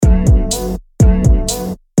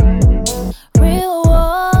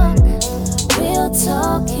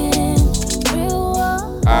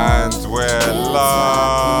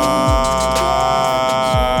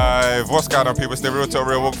my people? It's the Real Talk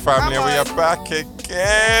Real Walk family, and we are back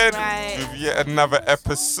again with yet another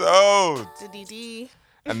episode.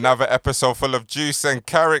 Another episode full of juice and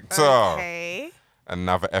character. Okay.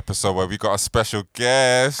 Another episode where we got a special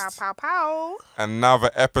guest. Pow, pow, pow.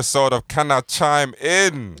 Another episode of Can I Chime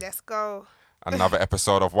In? Let's go. Another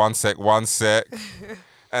episode of One Sec.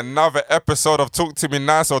 Another episode of Talk to Me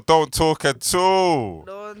Nice or Don't Talk at All.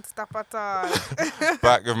 Don't stop at all.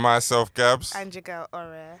 Back with myself, Gabs. And your girl,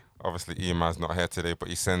 Ore. Obviously, Iman's not here today, but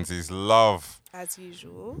he sends his love. As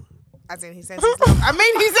usual. As in, he sends his love. I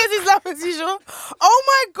mean, he sends his love as usual. Oh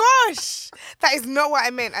my gosh. That is not what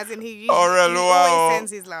I meant. As in, he always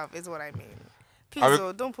sends his love, is what I mean. Please,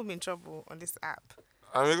 don't put me in trouble on this app.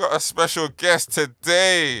 And we got a special guest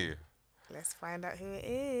today. Let's find out who it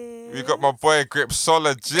is. We got my boy,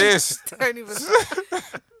 Gripsologist. Don't even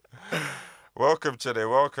Welcome, Chide.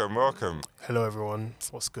 Welcome. Hello, everyone.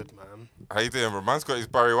 What's good, man? How you doing, bro? Man's got his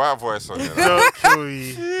Barry White voice on, you know? Don't kill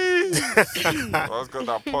me. Man's got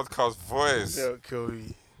that podcast voice. Don't kill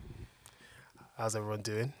me. How's everyone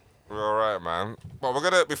doing? We're all right, man. Well,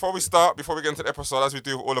 before we get into the episode, as we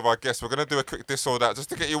do with all of our guests, we're going to do a quick this or that just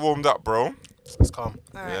to get you warmed up, bro. Let's calm.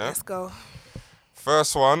 All right, let's go.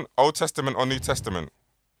 First one, Old Testament or New Testament?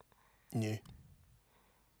 New.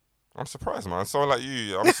 I'm surprised, man. Someone like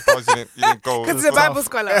you, I'm surprised you didn't go. Because he's a Bible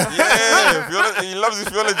scholar. Yeah, he loves his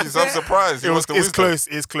theology, so I'm surprised.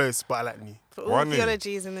 It's close, but I like new. But all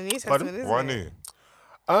theology is in the New Testament, isn't Why it? new?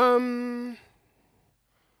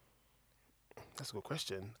 That's a good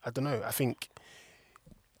question. I don't know. I think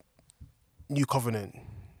New Covenant,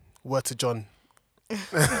 Word to John.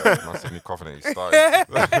 Must have New Covenant. He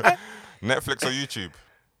started. Netflix or YouTube?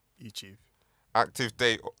 YouTube. Active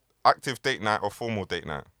date night or formal date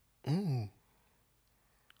night?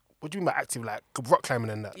 What do you mean by active? Like rock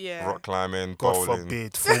climbing and that? Yeah. Rock climbing, God bowling.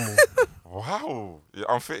 forbid, formal. Wow. You're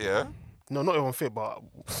unfit, yeah? No, not even fit, but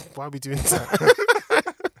why are we doing that?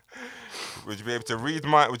 Would you be able to read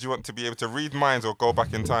Would you want to be able to read minds or go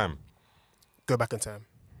back in time? Go back in time.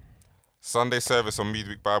 Sunday service or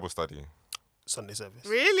midweek Bible study? Sunday service.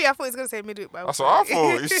 Really? I thought he was going to say midweek Bible That's what I study.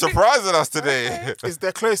 thought. He's surprising us today.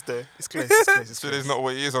 They're close though. It's close. Shit is not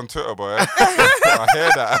what he is on Twitter, boy. I hear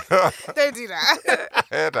that. Don't do that.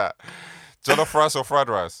 I hear that. Jollof rice or fried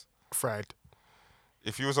rice? Fried.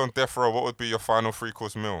 If you was on death row, what would be your final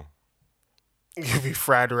 3-course meal? It could be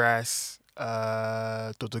fried rice,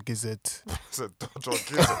 dodo gizzard.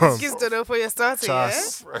 Gives dodo for your starter,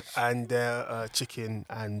 Chas, and chicken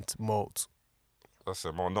and malt. That's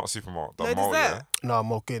it, not super malt. No Malt, dessert? yeah. No,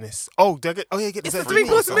 malt Guinness. Oh, get It's dessert. a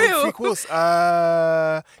 3-course meal. 3 course.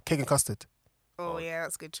 Cake and custard. Oh, yeah,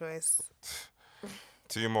 that's a good choice.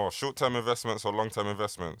 2 more. Short-term investments or long-term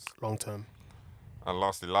investments? Long term. And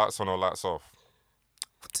lastly, lights on or lights off?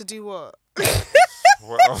 To do what?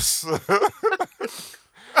 What else?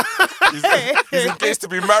 he's engaged to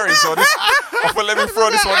be married, so I thought let me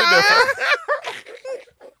throw this one in there.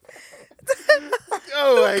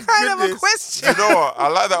 Oh my Kind goodness. of a question. You know what? I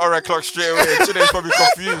like that alright clock straight away. Chide's probably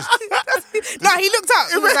confused. No, he looked up.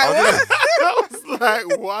 He was like, what? I was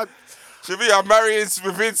like, what? Shabi, I'm married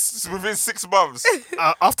within 6 months.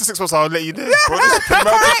 After 6 months, I'll let you know. Bro, this is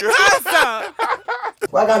premature. Answer.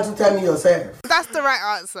 Why can't you tell me yourself? That's the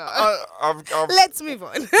right answer. I'm Let's move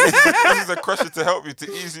on. this is a question to help you,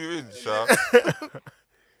 to ease you in, Sha.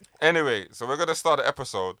 Anyway, so we're going to start the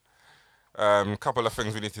episode. Couple of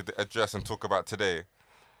things we need to address and talk about today.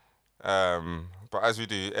 But as we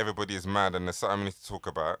do, everybody is mad and there's something we need to talk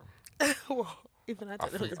about. What? Even I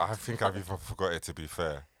don't know. I think I've even forgot it, to be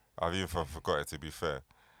fair.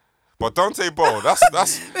 But Dante Bowe, that's...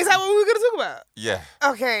 Is that what we were going to talk about? Yeah.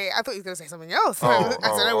 Okay, I thought you were going to say something else. I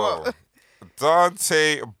don't know what.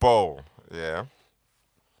 Dante Bowe, yeah.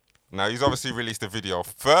 Now, he's obviously released a video.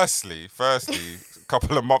 Firstly, a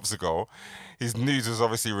couple of months ago, his news was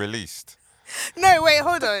obviously released. No, wait,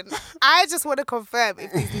 hold on. I just want to confirm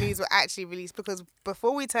if these news were actually released, because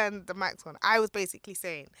before we turned the mics on, I was basically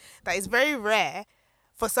saying that it's very rare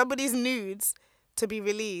for somebody's nudes to be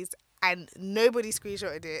released and nobody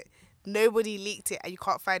screenshotted it, nobody leaked it, and you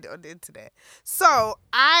can't find it on the internet. So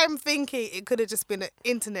I'm thinking it could have just been an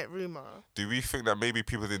internet rumor. Do we think that maybe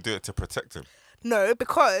people didn't do it to protect him? No,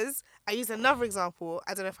 because I used another example.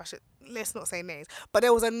 I don't know if I should, let's not say names, but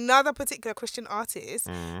there was another particular Christian artist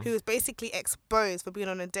who was basically exposed for being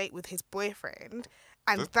on a date with his boyfriend,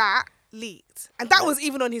 and that leaked. And that was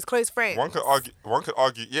even on his close friends. One could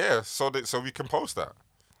argue, yeah, so we can post that.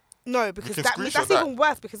 No, because that's even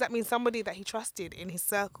worse, because that means somebody that he trusted in his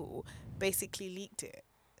circle basically leaked it.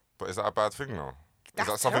 But is that a bad thing, though? Is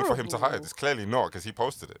that something for him to hide? terrible. It's clearly not because he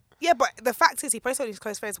posted it. Yeah, but the fact is, he posted on his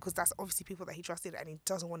close friends because that's obviously people that he trusted, and he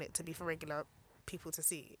doesn't want it to be for regular people to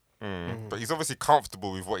see. But he's obviously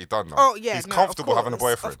comfortable with what he done now. Oh yeah, he's no, comfortable of having a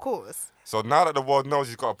course, boyfriend. Of course. So now that the world knows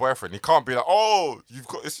he's got a boyfriend, he can't be like, oh,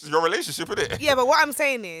 it's your relationship, isn't it? Yeah, but what I'm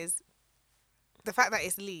saying is, the fact that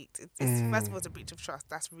it's leaked, it's first of all, it's a breach of trust.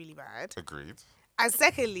 That's really bad. Agreed. And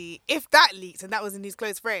secondly, if that leaked and that was in his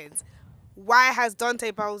close friends, why has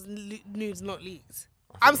Dante Bowe's nudes not leaked?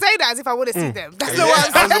 I'm saying that as if I want to see them. That's not what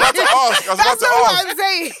I'm saying. I was about to ask. That's not what I'm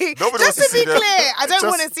saying. Nobody Just wants to to be see them. clear, I don't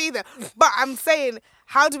want to see them. But I'm saying,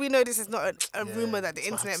 how do we know this is not a rumor that the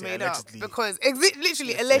that's what I'm internet saying, made up? allegedly. Because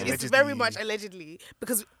literally, it's very much allegedly,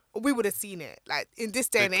 because we would have seen it. Like, in this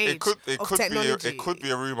day and age of technology. It could be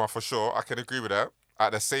a rumor for sure. I can agree with that.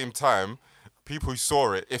 At the same time, people who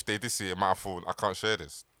saw it, if they did see it, might have thought, I can't share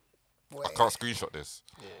this. I can't screenshot this.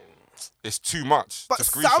 It's too much But to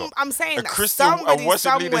screenshot. I'm saying a that Christian, somebody a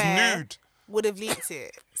worship leader's somewhere nude. would have leaked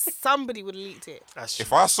it. Somebody would have leaked it. That's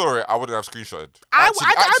If I saw it, I wouldn't have screenshotted. I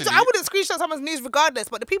Actually, wouldn't screenshot someone's news regardless,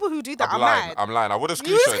 but the people who do that I'm are lying. mad. I'm lying. I would have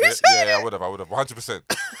You would screenshotted it. screenshot Yeah, I would have. 100%.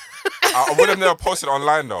 I would have never posted it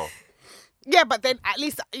online though. Yeah, but then at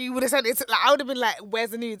least you would have sent it. Like, I would have been like, "Where's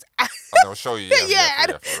the nudes?" And I'll show you. Yeah,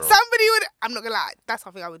 and for real. somebody would. I'm not gonna lie. That's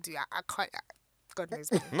something I would do. I can't. God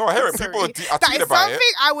knows me. No, I hear it. Sorry. People, I That tweet is about something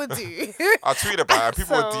it. I would do. I tweet about it, and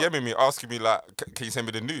people were So- DMing me, asking me like, "Can you send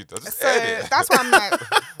me the nude?" I just So aired it. that's what I'm like.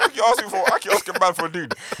 I keep asking a man for a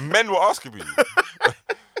nude. Men were asking me.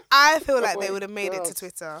 I feel like they would have made it to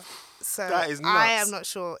Twitter. So That is I nuts. am not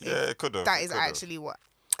sure if Yeah, it could have. that is actually what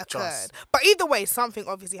occurred. Trust. But either way, something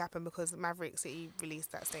obviously happened because Maverick City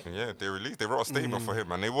released that statement. Yeah, they wrote a statement for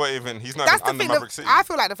him, and they weren't even. He's not That's even the under thing. Maverick City. I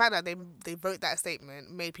feel like the fact that they wrote that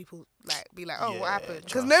statement made people like be like, oh, what Yeah, happened?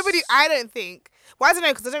 Because trust. nobody, I don't think. Well, I don't know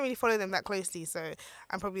because I don't really follow them that closely, so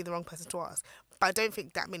I'm probably the wrong person to ask. But I don't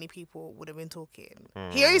think that many people would have been talking.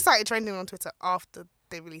 He only started trending on Twitter after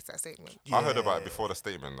they released that statement. I heard about it before the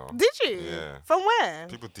statement though. Did you? Yeah. From where?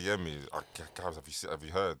 People DM me, guys, have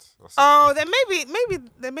you heard? Oh, then maybe he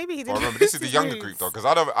But didn't. remember, this is the listen to younger news. group though, because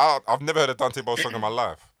I've never heard a Dante Bowe song in my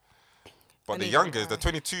life. But the neither youngers, have the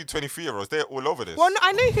I. 22, 23-year-olds, they're all over this. Well, no,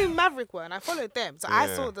 I knew who Maverick were, and I followed them, so I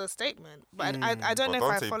Yeah. saw the statement. But I don't But know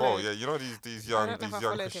Dante if I Bowe, followed. yeah, you know these I young don't know if I young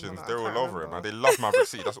followed him or Christians, not, I they're all can't over him, remember. and they love Maverick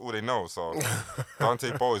City. That's all they know. So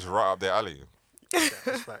Dante Bowe is right up their alley.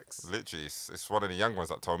 That's facts. Literally, it's one of the young ones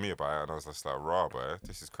that told me about it, and I was just like, "Rah, boy,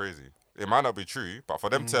 this is crazy." It might not be true, but for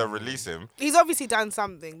them to release him, He's obviously done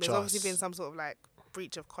something. There's Trust. obviously been some sort of like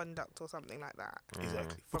breach of conduct or something like that.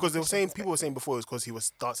 Exactly. Because they were saying, people were saying before it was because he was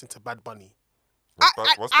dancing to Bad Bunny.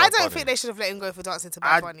 what's I Bad don't Bunny? think they should have let him go for dancing to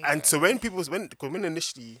Bad Bunny. And though. so when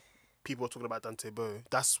initially people were talking about Dante Bowe,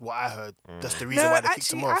 that's what I heard. That's the reason no, why they kicked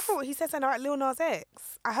actually, him I off. thought he said something about Lil Nas X.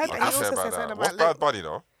 I heard that he I also said said about something that. about What's Lil. Bad Bunny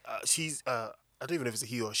though? She's I don't even know if it's a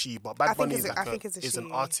he or she, but I Bad think Bunny it's is a- like I think it's a is an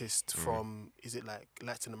she. artist from is it like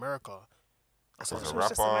Latin America? She's She a was just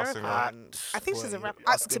rapper, singer. American. I think she's a Boy, rapper.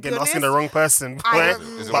 ask- To be again, honest, asking the wrong person. I- boy.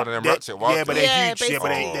 Is it But one of them they're- ratchet wild Yeah, but things? they're Yeah, huge. Yeah, but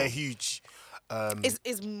basically. they're huge.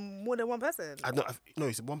 is more than one person. No,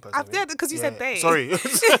 it's one person. Yeah, because you said they. Sorry.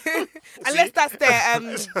 Unless that's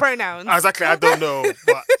their pronouns. Exactly, I don't know.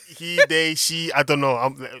 But he, they, she, I don't know.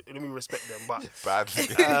 Let me respect them. But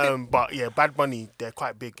Bad. but yeah, Bad Bunny, they're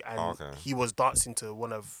quite big, and Oh, okay. he was dancing to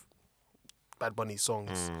one of Bad Bunny's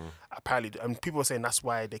songs. Apparently, and people were saying that's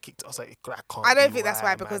why they kicked. I was like, that can't. I don't be think that's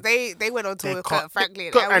why because man. they went on tour They with can't- Kurt Franklin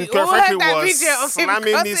and we Kurt all Franklin heard that was video of him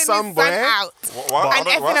slamming cussing his son, boy. out. What? And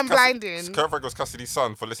effing and blinding. Kurt Franklin was cussing his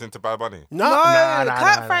son for listening to Bad Bunny. No,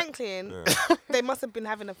 Kurt Franklin. They must have been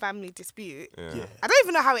having a family dispute. Yeah. I don't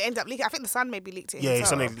even know how it ended up leaking. I think the son maybe leaked it Yeah, his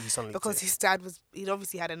himself. son leaked because it. his dad he'd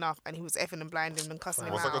obviously had enough and he was effing and blinding and cussing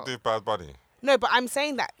him What's that got out. to do with Bad Bunny? No, but I'm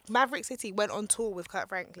saying that Maverick City went on tour with Kurt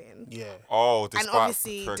Franklin. Yeah. Oh, despite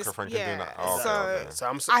obviously Kurt Franklin doing that. Oh, so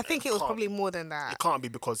okay. So I think it was can't- probably more than that. It can't be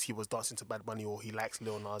because he was dancing to Bad Bunny or he likes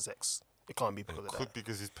Lil Nas X. It can't be because of Could that. be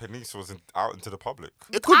because his penis wasn't out into the public.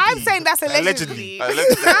 It could I'm be. saying that's allegedly.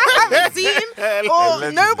 Allegedly. I haven't seen, or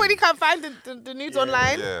Allegedly. nobody can find the nudes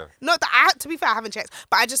online. Yeah. Not that to be fair, I haven't checked,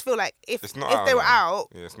 but I just feel like if It's not if they were online. out,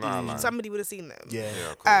 Yeah, it's not online. somebody would have seen them. Yeah.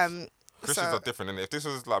 Yeah, of course. Christians so- are different, innit? If this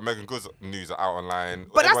was like Megan Good's news are out online,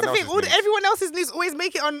 But that's everyone the thing. else's news, Everyone else's news always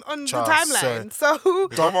make it on the Charles, timeline. So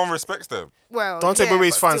no one respects them. well, Dante yeah,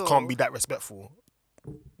 Bowe's but fans still. can't be that respectful.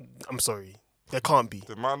 I'm sorry. They can't be.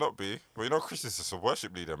 They might not be. But you know, Christians is a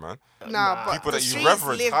worship leader, man. No, but People the that you streets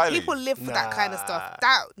reverence highly. People live for that kind of stuff.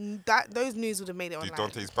 That those news would have made it Do online.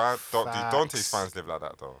 Dante's fans live like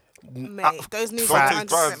that though? Mate, those news would Dante's have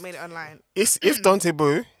 100% band- made it online. If Dante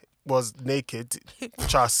Bowe was naked,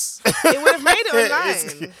 trust. It would have made it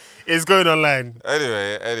online. It's going online.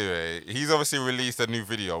 Anyway, he's obviously released a new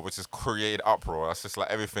video which has created uproar. That's just like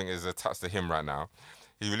everything is attached to him right now.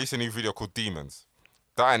 He released a new video called Demons.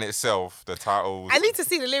 That in itself, the title. I need to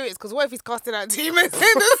see the lyrics because what if he's casting out demons in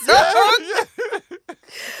the song?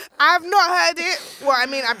 I have not heard it. Well, I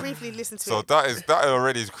mean, I briefly listened to it. So that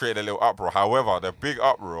already has created a little uproar. However, the big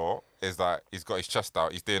uproar is that he's got his chest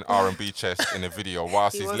out. He's doing R&B chest in the video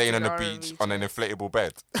whilst he's was laying on doing the R&B beach on an inflatable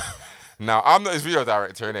bed. Now, I'm not his video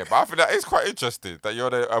director in it, but I think that is quite interesting that you're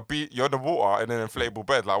in the water in an inflatable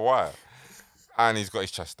bed. Like, why? And he's got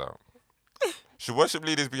his chest out. Should worship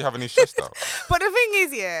leaders be having his chest out But the thing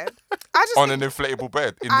is, yeah, I just on think an inflatable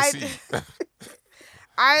bed in the sea?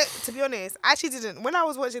 To be honest, I actually didn't. When I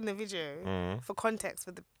was watching the video, for context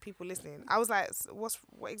for the people listening, I was like,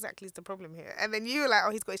 what exactly is the problem here? And then you were like,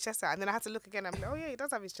 oh, he's got his chest out. And then I had to look again. I'm like, oh yeah, he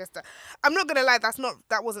does have his chest out. I'm not gonna lie,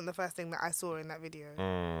 that wasn't the first thing that I saw in that video.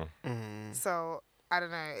 So I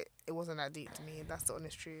don't know, it wasn't that deep to me. That's the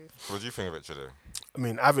honest truth. What do you think of it, Chide? I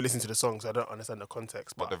mean, I haven't listened to the song, so I don't understand the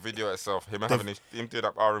context. But But the video itself, him doing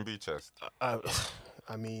that R&B chest. I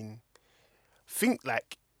mean, think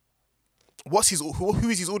like, who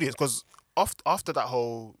is his audience? Because after that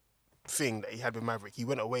whole thing that he had with Maverick, he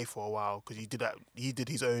went away for a while because he did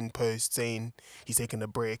his own post saying he's taking a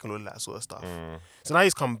break and all that sort of stuff. So now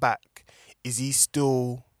he's come back. Is he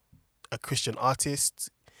still a Christian artist?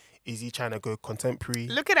 Is he trying to go contemporary?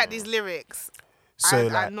 Looking at these lyrics, So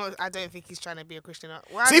I don't think he's trying to be a Christian.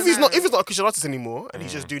 Well, so if he's not a Christian artist anymore and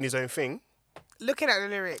he's just doing his own thing, looking at the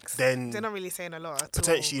lyrics, then they're not really saying a lot. At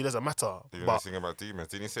potentially it doesn't matter. Even But sing about demons.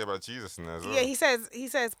 Didn't he say about Jesus in there as well? Yeah, he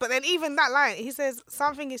says, but then even that line, he says,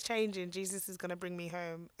 something is changing. Jesus is going to bring me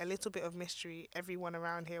home. A little bit of mystery. Everyone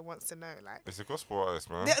around here wants to know. Like, It's a gospel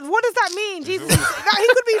artist, man. what does that mean? Jesus, he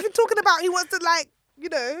could be even talking about he wants to, like, you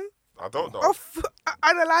know, I don't know.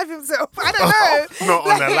 unalive himself. I don't know. not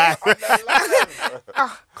on the line.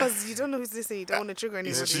 Because you don't know who's listening. You don't want to trigger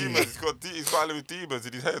He's anybody. a demon. He's battling with demons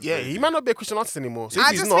in his head. Yeah, baby. he might not be a Christian artist anymore. So if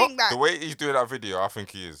I he's just not, think that The way he's doing that video, I think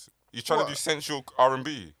he is. He's trying to do sensual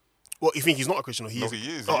R&B. what you think he's not a Christian? Or he No, is? he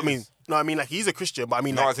is, Oh, he is. I mean, like he's a Christian, but I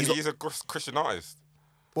mean, No, like, I think he's a Christian artist.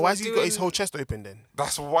 but why has he got his doing- whole chest open then?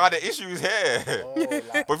 That's why the issue is here.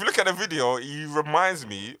 But if you look at the video, he reminds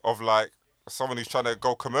me of like someone who's trying to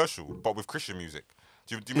go commercial, but with Christian music.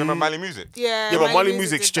 Do you remember Mali Music? Yeah, Yeah, but Marley Music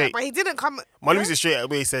Music did straight. that, but he didn't come. Marley was straight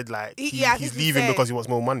away. He said like I think he's he leaving said- because he wants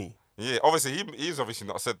more money. Yeah, obviously he's obviously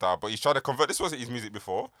not said that, but he's trying to convert. This wasn't his music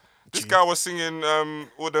before. This guy was singing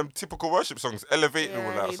all them typical worship songs, Elevate and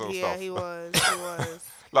all that sort of stuff. He was.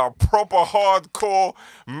 Like proper hardcore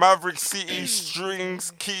Maverick City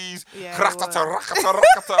strings, keys, Yeah, rakata, he rakata,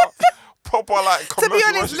 rakata. Proper like To commercial be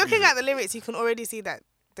honest, worship looking music. at the lyrics, you can already see that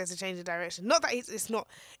there's a change of direction. Not that it's not.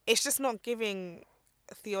 It's just not giving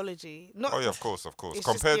theology. Not Oh yeah, of course. It's just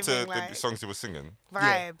Compared to giving, the like, songs he was singing,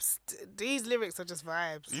 vibes. These lyrics are just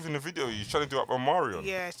vibes. even the video he's trying to do up on Mario.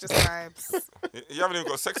 Yeah, it's just vibes. You haven't even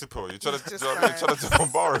got sex appeal. You're trying to, It's do just you know what I mean? Trying to do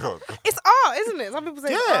on Mario. It's art, isn't it? Some people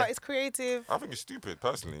say it's Yeah. art. It's creative. I think it's stupid,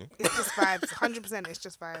 personally. It's just vibes. 100%. It's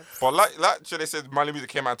just vibes. But like they said, Mali Music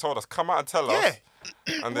came out and told us, come out and tell us.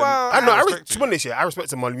 Yeah. And then Well, I know. respect To you. be honest, yeah, I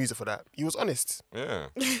respect Marley Music for that. He was honest. Yeah.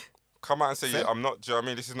 Come out and say, yeah, I'm not, do you know what I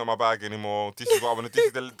mean? This is not my bag anymore. This is what I want to, this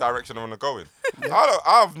is the direction I want to go in.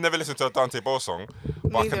 I've never listened to a Dante Bowe song,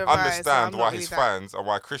 but I Neither can have I, so understand I'm not why really his that- fans and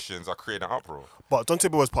why Christians are creating an uproar. But Dante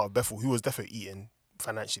Bowe was part of Bethel, who was definitely eating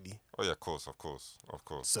financially. Oh yeah, of course.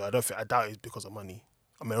 So I doubt it's because of money.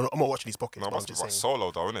 I mean, I'm not watching his pockets. No, it but I'm must be just like saying.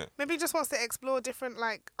 solo though, isn't it? Maybe he just wants to explore different,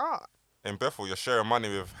 like, art. In Bethel, you're sharing money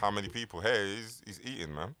with how many people? Hey, he's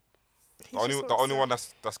eating, man. He The just only wants to- one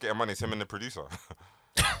that's getting money is him and the producer.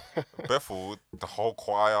 Bethel, the whole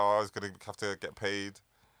choir is gonna have to get paid.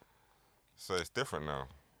 So it's different now.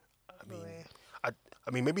 I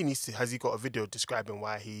mean, maybe he needs to. Has he got a video describing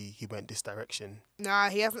why he went this direction? Nah,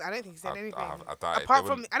 he hasn't. I don't think he said anything. I doubt it. Apart They from,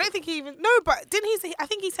 wouldn't- I don't think he even. No, but didn't he say? I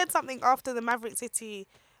think he said something after the Maverick City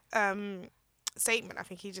statement. I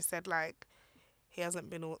think he just said like he hasn't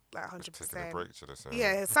been all like 100%. taking a break, should I say?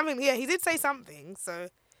 Yeah, something. Yeah, he did say something. So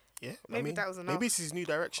Yeah, Maybe that was enough. Maybe it's his new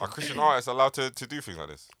direction. Are Christian artists allowed to do things like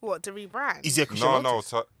this? what, to rebrand? Is he a Christian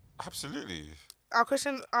artist? Absolutely. Are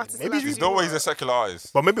Christian artists? Maybe allowed he's to There's do no way what? he's a secular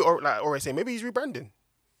artist. But maybe, or like say, maybe he's rebranding.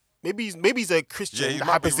 Maybe he's a Christian Yeah, he that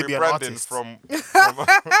might be happens to be an rebranding artist. from That's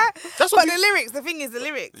But what the lyrics, the thing is the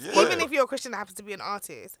lyrics. Yeah. Even if you're a Christian that happens to be an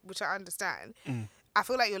artist, which I understand, I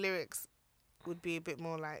feel like your lyrics would be a bit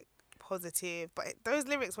more like positive. But those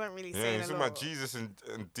lyrics weren't really Yeah, saying he's a talking lot. about Jesus and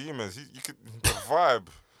demons. You could the vibe.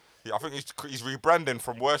 Yeah, I think he's rebranding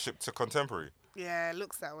from worship to contemporary. Yeah, it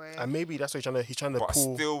looks that way. And maybe that's what he's trying to But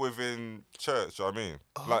pull. still within church, do you know what I mean?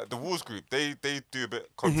 Like the Wolves group, they do a bit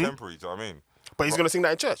contemporary, do you know what I mean? But he's gonna sing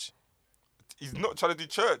that in church. He's not trying to do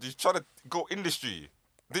church, he's trying to go industry.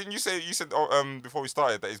 Didn't you said before we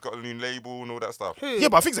started that he's got a new label and all that stuff? Who? Yeah,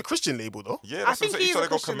 but I think it's a Christian label though. Yeah, I that's think what I'm saying. He's he's trying a to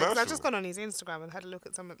go Christian because commercial. I've just gone on his Instagram and had a look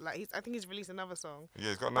at some of I think he's released another song. Yeah,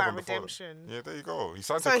 he's got another About one before. redemption. Yeah, there you go. He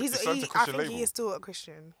signed So to he's a I Christian think label. he is still a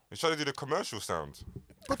Christian. He's trying to do the commercial sound.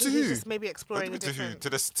 But to I think he's who? just maybe exploring a To who?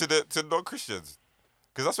 different. To non-Christians.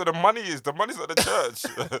 Because that's where the money is. The money's not the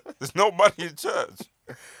church. There's no money in church.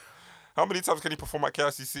 How many times can he perform at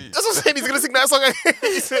KICC? That's what I'm saying. He's gonna sing that song.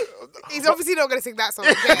 He's obviously not going to sing that song.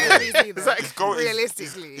 Exactly.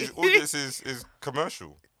 Realistically. His audience is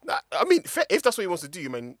commercial. Nah, I mean, if that's what he wants to do,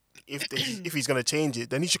 man. If he's gonna change it,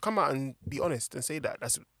 then he should come out and be honest and say that.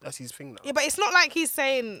 That's his thing now. Yeah, but it's not like he's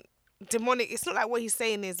saying demonic. It's not like what he's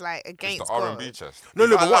saying is like It's against the God. R&B chest. No, Is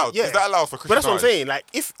but that allowed? what? Yeah. Is that allowed for Christian But that's what I'm artists? saying. Like,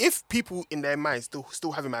 if people in their minds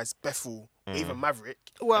still have him as Bethel, even Maverick.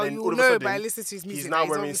 Well, and then you all will of a know sudden, by listening to his music he's that now he's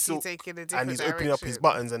wearing obviously silk taking a different and he's opening up his direction.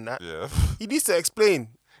 buttons and that. Yeah. He needs to explain.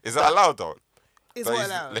 Is that allowed though? Is That what he's-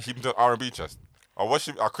 allowed? Like him doing R&B chest.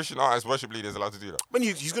 Are Christian artists, worship leaders allowed to do that? When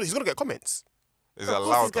he's gonna get comments. Is Of it course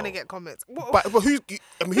allowed he's going to though? get comments. What, But who?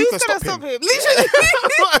 I mean, who who's can going to stop him? Literally.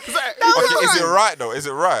 Okay, is it on. right though? Is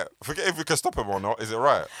it right? Forget if we can stop him or not. Is it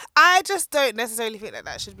right? I just don't necessarily think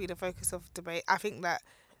that should be the focus of debate. I think that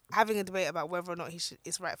having a debate about whether or not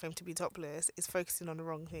it's right for him to be topless is focusing on the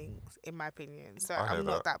wrong things, in my opinion. So I hear I'm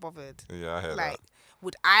not that. that bothered. Yeah, I hear Like, that.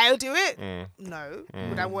 would I do it? Mm. No.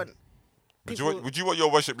 Would I want? Would you want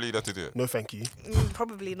your worship leader to do it? No, thank you.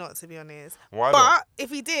 Probably not, to be honest. Why but not? if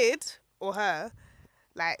he did, or her,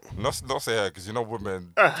 like. Not say her, because you know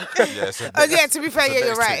women. Yeah, Oh yeah, to be fair, it's a yeah, you're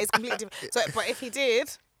next right. thing. It's completely different. So, but if he did,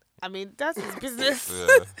 I mean, that's his business.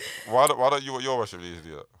 Yeah. Why don't you want your worship leader to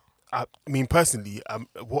do that? I mean, personally,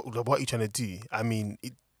 what are you trying to do? I mean,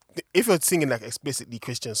 if you're singing like explicitly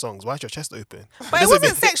Christian songs, why is your chest open? But it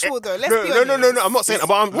wasn't sexual though. Let's be honest. No. I'm not saying. But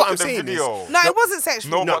what I'm Look at the saying is, video. No, it wasn't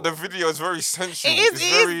sexual. No, but the video is very sensual. It is. It's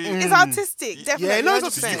It very. is. It's artistic. Definitely. Yeah, no,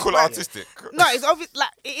 it's 100%. Did you call it Right. artistic? No, it's obvious. Like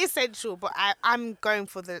it is sensual, but I'm going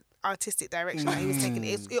for the artistic direction that he was taking.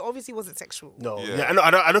 It obviously wasn't sexual. no, Yeah. yeah,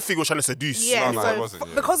 I don't think we're trying to seduce. Yeah. No, so it wasn't,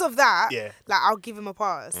 yeah. because of that, Yeah. like I'll give him a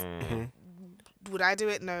pass. Mm. Would I do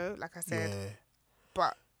it? No. Like I said, Yeah.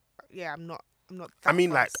 but yeah, I'm not. That I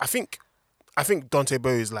mean, like, fussed. I think Dante Bowe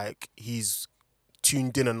is like he's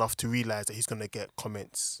tuned in enough to realize that he's gonna get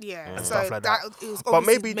comments. Yeah, and so stuff like that. It was But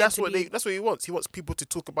obviously maybe meant that's to what be- that's what he wants. He wants people to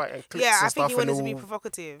talk about it and clips Yeah, and I stuff. think he wanted to and be all.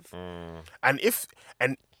 provocative.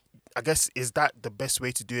 And I guess is that the best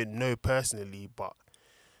way to do it? No, personally, but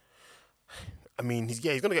I mean, he's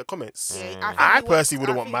gonna get comments. Yeah, I personally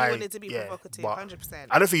wouldn't want he my wanted to be provocative, but 100%.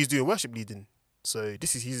 I don't think he's doing worship leading. So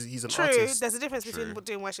this is he's an True, artist. there's a difference between True.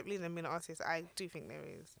 doing worship leading and being an artist. I do think there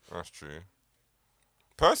is. That's true.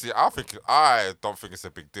 Personally, I don't think it's a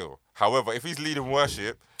big deal. However, if he's leading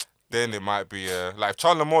worship, then it might be like if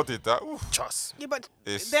Chandler Moore did that. Oof, Trust. Yeah, but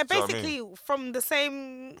It's- they're do you know what I basically from the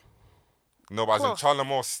same. no, but as in Cloth. Chandler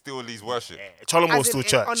Moore still leads worship. Chandler as Moore's in- still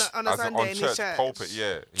church. on a As in Sunday on in his church church. pulpit,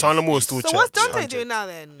 yeah. Chandler Moore's still So church. what's Dante 100. doing now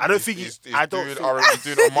then? I don't think He's I don't doing think. he's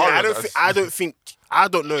doing Omarion. I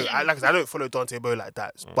don't know. I don't follow Dante Bowe like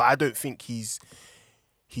that, but I don't think he's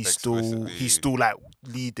still Explicitly. like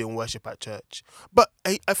leading worship at church. But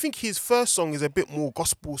I think his first song is a bit more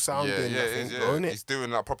gospel sounding. Yeah, I it think, is, though, yeah. innit? He's doing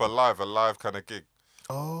that proper a live kind of gig.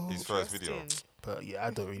 Oh, His first video. Interesting. but yeah, I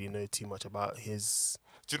don't really know too much about his.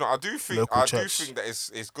 Do you know? I do Local think church. that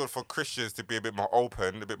it's good for Christians to be a bit more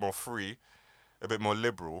open, a bit more free, a bit more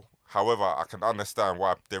liberal. However, I can understand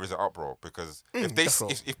why there is an uproar because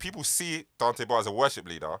definitely. if people see Dante Bowe as a worship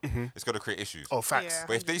leader, it's going to create issues. Oh, facts. Yeah.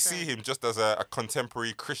 But if they 100%. see him just as a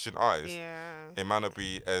contemporary Christian artist, Yeah. it might not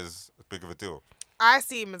be as big of a deal. I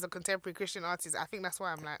see him as a contemporary Christian artist. I think that's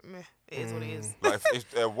why I'm like, meh, it is what it is.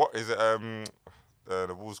 Like, what is it?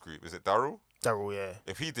 The Wolves group, is it Daryl? Daryl, yeah.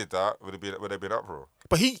 If he did that, would there be an uproar?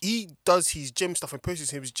 But he does his gym stuff and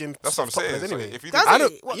posts his gym. That's what I'm stuff saying. topless So anyway. if he Does did, I he?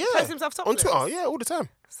 don't. What, Yeah, posts himself on topless? Twitter. Yeah, all the time.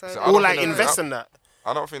 So, So I Or don't like think there's invest an in that.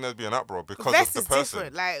 I don't think there'd be an uproar because vest of is the person.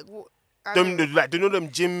 different. Like, I Them don't- like, do you know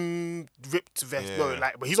them gym ripped vests? No, Yeah.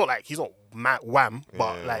 like, but he's not wham,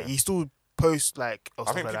 but Yeah. like he still posts like. Or I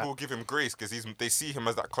stuff think like people that. will give him grace because they see him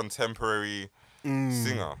as that contemporary Mm.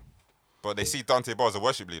 singer, but they see Dante Bowe as a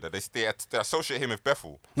worship leader. They associate him with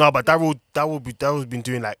Bethel. No, but Daryl's been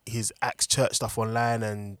doing like his Acts Church stuff online,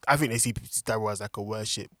 and I think they see Daryl as like a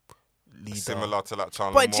worship leader. Similar to like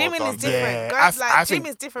Chandler But Moore, Jimin is Dante. different. Yeah, Guys, I Jim think-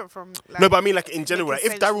 is different from. Like, No, but I mean like in general, like,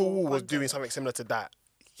 making if Daryl sensual was doing content. something similar to that,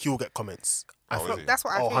 he will get comments. Oh, is he? That's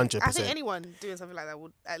what I Oh, think. 100%. I think anyone doing something like that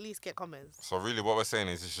would at least get comments. So really, what we're saying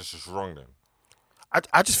is it's just wrong then.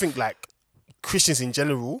 I just think like Christians in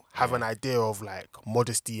general have an idea of like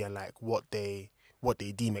modesty and like what they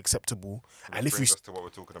deem acceptable. And if you brings us to what we're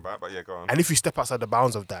talking about, but yeah, go on. and if you step outside the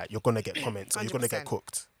bounds of that, you're gonna get comments or you're gonna get 100%.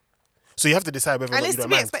 cooked. So you have to decide whether or And not it's you to don't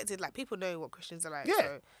be mind. expected. Like, people know what Christians are like. Yeah.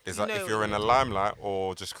 So Is you that know if you're in the what limelight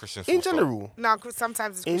or just Christians? In full stop? general, No, 'cause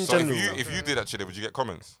sometimes it's In Christians. So general. if you did actually, would you get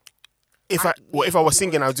comments? if I I was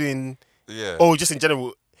singing, I was doing. Yeah. Oh, just in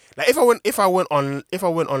general. Like if I went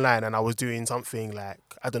online and I was doing something like,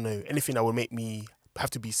 I don't know, anything that would make me have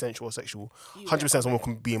to be sensual or sexual, You 100% get someone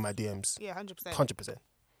can be in my DMs. Yeah, 100%. 100%.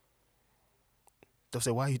 They'll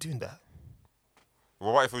say, why are you doing that?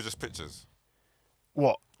 Well, what if it was just pictures?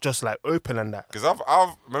 What? Just like open and that. Because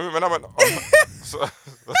I've remember when I went. So,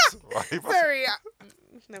 why you- Sorry.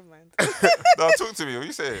 Never mind. no, talk to me. What are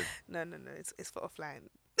you saying? No. It's for offline.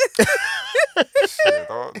 Shit,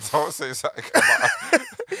 don't say something about.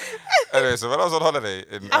 Anyway, so when I was on holiday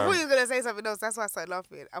in. I thought you were going to say something else. That's why I started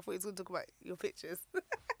laughing. I thought you were going to talk about your pictures.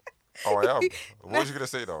 Oh, I am. What was you gonna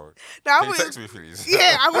say though? No, I Can you thought text me, please?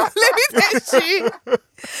 Yeah, I will. Let me text you.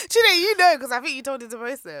 Chine, you know, because I think you told him to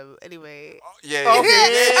post them. Anyway. Yeah. Okay,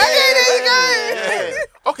 Okay, there you go. Yeah.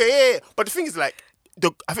 Okay, yeah. But the thing is, like,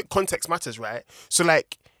 I think context matters, right? So,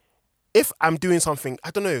 like, if I'm doing something,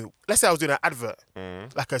 I don't know, let's say I was doing an advert,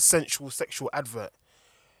 like a sensual, sexual advert,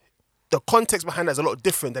 the context behind that is a lot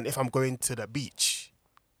different than if I'm going to the beach.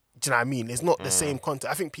 Do you know what I mean? It's not the same context.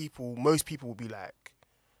 I think most people will be like,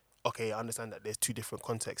 okay, I understand that there's two different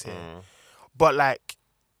contexts here. But, like,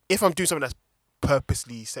 if I'm doing something that's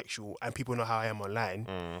purposely sexual and people know how I am online,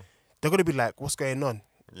 they're going to be like, what's going on?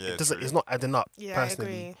 Yeah. It's true. not adding up, Yeah,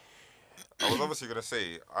 personally. I agree. I was obviously gonna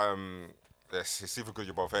say, it's super good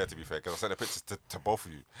you're both here to be fair, because I sent the pictures to both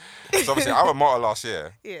of you. So obviously I went Malta last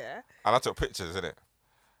year Yeah. and I took pictures, innit?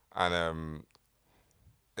 And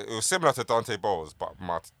it was similar to Dante Bowles, but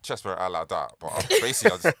my chest went out like that. But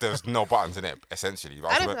basically, there was no buttons in it, essentially.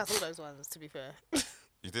 But I don't think I saw those ones, to be fair.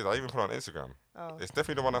 you did. I even put it on Instagram. Oh. It's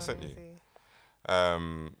definitely the one I sent Let you. me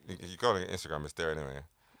see. You go on Instagram, it's there anyway.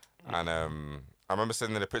 And I remember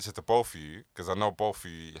sending the picture to both of you because I know both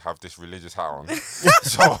of you have this religious hat on.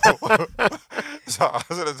 so I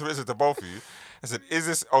sent the picture to both of you and said, "Is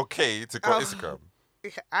this okay to go on Instagram?"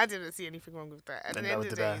 Yeah, I didn't see anything wrong with that. At the And end never of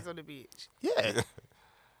the did day, I. he's on the beach. Yeah.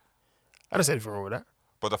 I don't see anything wrong with that.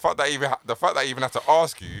 But the fact that I even have to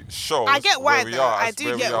ask you shows I get why, where we though. are. I as- do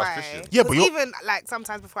where we get are as why. Christians. Yeah, but 'Cause you're- even, like,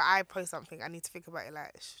 sometimes before I post something, I need to think about it,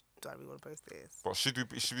 like, do I really want to post this? But should we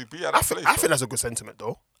be at I that think place? though? that's a good sentiment,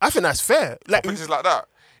 though. I think that's fair. Like, Pictures like that.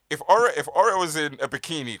 If Ora was in a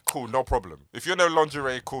bikini, cool, no problem. If you're in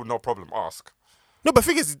lingerie, cool, no problem. Ask. no, but the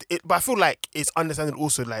thing is, but I feel like it's understanding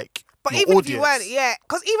also, like, But your even audience. if you weren't, yeah,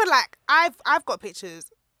 because even like I've got pictures.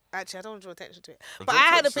 Actually, I don't want to draw attention to it, but Draw I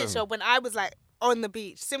had a attention. picture when I was like on the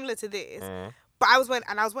beach, similar to this. But I was wearing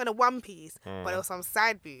a one piece, but there was some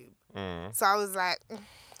side boob. So I was like,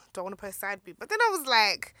 don't want to post side boob. But then I was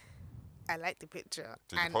like, I like the picture.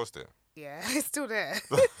 Did you post it? Yeah, it's still there.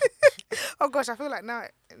 Oh gosh, I feel like now.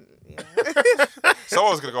 Yeah.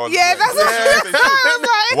 Someone's gonna go on. Yeah, that's what they should. I was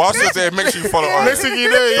like. Whilst you're there, make sure you follow Ora. Next thing you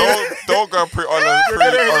know, yeah. Don't go and put on You're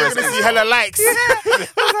gonna see hella likes.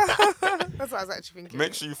 That's what I was actually thinking.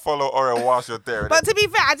 Make sure you follow Ora whilst you're there. But to be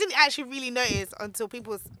fair, I didn't actually really notice until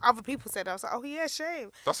other people said it. I was like, oh yeah,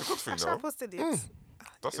 shame. That's a good thing, Actually, I though. posted it.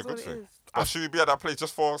 That's a It's good what it thing. is. But should we be at that place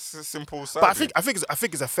just for simple side? But I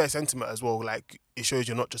think it's a fair sentiment as well. Like, it shows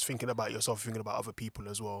you're not just thinking about yourself, you're thinking about other people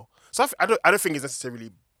as well. So I don't think it's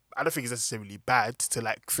necessarily bad to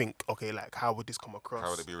like think, okay, like how would this come across?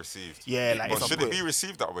 How would it be received? Yeah, like But if I should put it be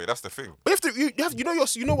received that way? That's the thing. But you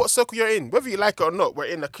know what circle you're in, whether you like it or not. We're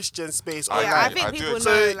in a Christian space. I Yeah, I agree. think I do people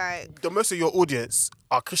agree. know, So like, the most of your audience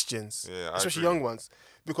are Christians, Yeah, I especially agree. young ones,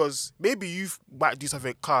 because maybe you might do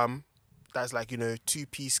something calm. That's like,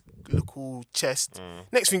 2-piece little chest.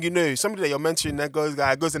 Next thing you know, somebody that you're mentoring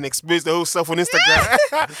that goes and exposes the whole self on Instagram.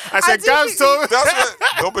 I said, do Gam think- told That's what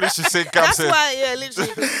nobody should say. Gam that's said. why, yeah,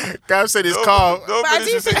 literally. Gam said it's calm. But I Nobody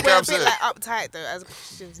do should say think we're Gam a bit said. like uptight though, as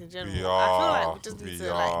Christians in general. We I feel are. like we just need We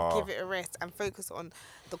to are. like give it a rest and focus on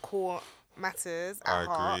the core matters I at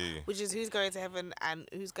heart, agree. which is who's going to heaven and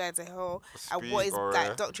who's going to hell, and what Speak, is Ore.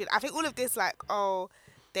 like doctrine. I think all of this, like,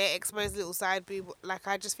 they expose little side boob. Like,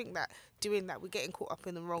 I just think that doing that, we're getting caught up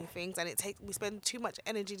in the wrong things, and we spend too much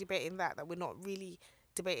energy debating that we're not really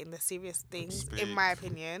debating the serious things, in my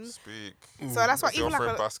opinion. Speak. So that's why Your even friend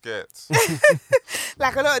like Basket.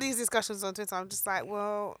 like a lot of these discussions on Twitter, I'm just like,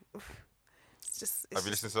 well, it's just. Have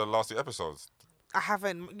you listened to the last 2 episodes? I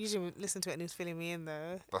haven't. Usually listen to it and he's filling me in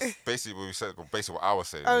though. That's basically what we said. Basically what I was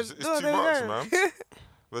saying. Oh, It's no, too there you much, go. man.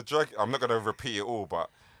 We're dragging. I'm not gonna repeat it all, but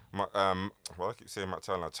well, I keep saying Matt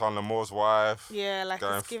Chandler Moore's wife. Yeah, like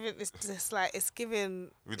Going it's giving. It's just like it's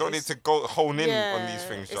giving. We don't need it's- to go hone in yeah, on these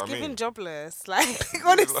things. It's You know what I giving mean? jobless. Like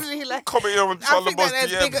honestly, like Commenting on I Chandler think that Moore's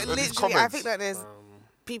there's DMs bigger. and his Literally, I comments. think that there's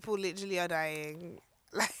people literally are dying.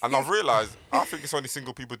 Like And I've realised, I think it's only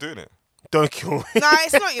single people doing it. Don't kill me. no,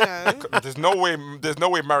 it's not. You know. There's no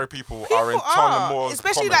way married people are in People Chandler are, Moore's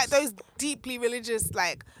especially comments. like those deeply religious.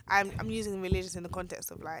 Like I'm using religious in the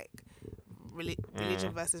context of like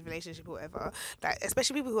religion versus relationship or whatever. Like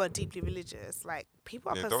especially people who are deeply religious. Like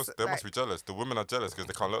people are. Yeah, they must be jealous. The women are jealous because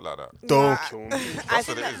they can't look like that. Don't Nah, kill me. I That's think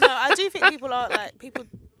what it that, is. no, I do think people are like people.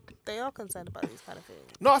 They are concerned about these kind of things.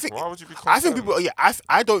 No, I think. Why would you be I think concerned? people. Yeah,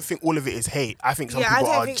 I don't think all of it is hate. I think some I people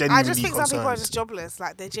don't are think. genuinely I just think concerned. some people are just jobless.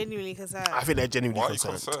 Like they're genuinely concerned. I think they're genuinely Why are you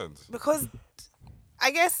concerned. concerned? Because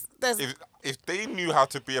I guess there's If they knew how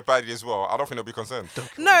to be a baddie as well, I don't think they'll be concerned.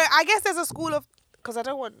 no. I guess there's a school of because I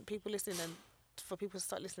don't want people listening and for people to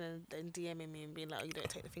start listening and DMing me and being like, oh, you don't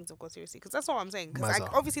take the things of God seriously. Because that's what I'm saying. Because Mazza.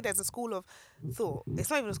 obviously there's a school of thought. It's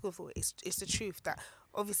not even a school of thought. It's the truth that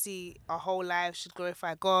obviously our whole life should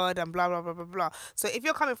glorify God and blah, blah, blah, blah, blah. So if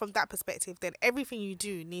you're coming from that perspective, then everything you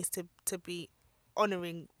do needs to be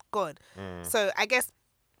honouring God. So I guess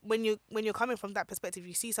when you're coming from that perspective,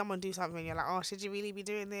 you see someone do something and you're like, oh, should you really be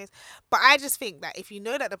doing this? But I just think that if you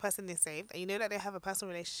know that the person is saved and you know that they have a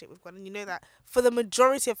personal relationship with God and you know that for the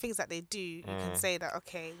majority of things that they do, you can say that,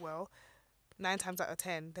 okay, well, 9 times out of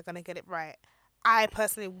 10, they're going to get it right. I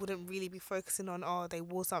personally wouldn't really be focusing on, oh, they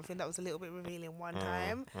wore something that was a little bit revealing one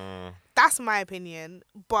time. That's my opinion.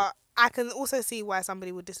 But I can also see why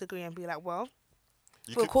somebody would disagree and be like, well,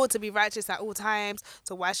 we're called to be righteous at all times.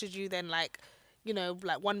 So why should you then like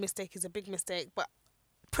one mistake is a big mistake? But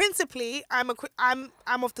principally, I'm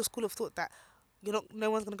of the school of thought that no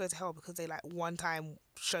one's gonna go to hell because they like one time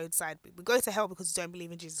showed side boob. We go to hell because you don't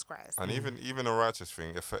believe in Jesus Christ. And even a righteous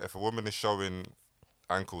thing, if a woman is showing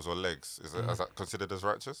ankles or legs, is that considered as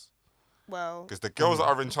righteous? Well, Because the girls that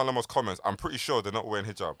are in Chandler Moore's comments, I'm pretty sure they're not wearing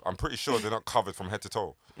hijab. I'm pretty sure they're not covered from head to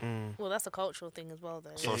toe. well, that's a cultural thing as well,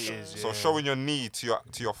 though. So, It is, so yeah. showing your knee to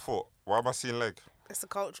your foot. Why am I seeing leg? It's a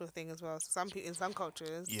cultural thing as well. So some people in some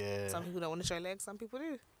cultures, Yeah. some people don't want to show legs. Some people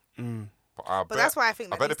do. But that's why I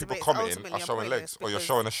think I that bet the these people debates commenting ultimately are are showing legs, pointless or you're because-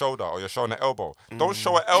 showing a shoulder, or you're showing an elbow. Don't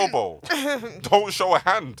show an elbow. Don't show a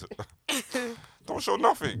hand. Don't show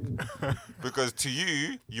nothing. Because to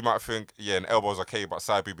you, you might think, yeah, an elbow's okay, but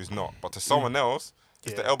side boob is not. But to someone else,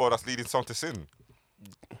 it's the Yeah. elbow that's leading some to sin.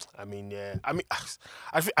 I mean, yeah. I mean,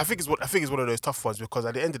 I think it's one of those tough ones because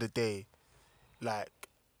at the end of the day, like,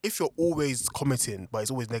 if you're always commenting, but it's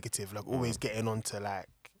always negative, like always getting onto like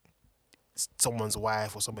someone's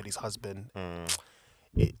wife or somebody's husband,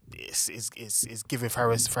 it's giving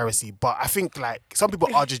Pharisee. But I think like some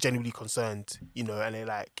people are just genuinely concerned, and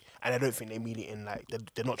I don't think they mean it in like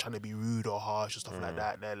they're not trying to be rude or harsh or stuff like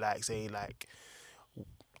that. They're like saying like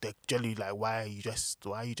they're generally like, why are you just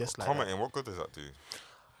like Commenting, that? what good does that do?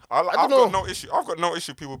 don't I've know. got no issue. I've got no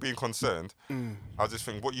issue people being concerned. I just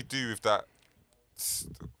think what you do with that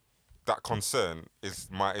concern is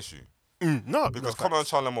my issue. No, Because no, comment on facts.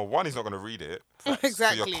 Chandler Moore, one, he's not going to read it. So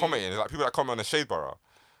Exactly. you're commenting. It's like people that comment on the Shade Borough.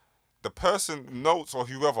 The person, notes or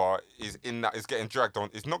whoever is in that is getting dragged on,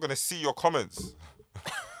 is not going to see your comments.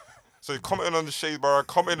 So you're commenting on the Shade Borough,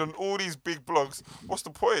 commenting on all these big blogs. What's the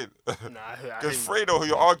point? Nah, Because Fredo, who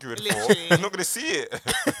you're arguing for, Literally. is not going to see it.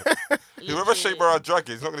 Whoever Shade Borough are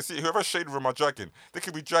dragging is not going to see it. Whoever Shade Room are dragging, they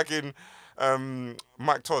could be dragging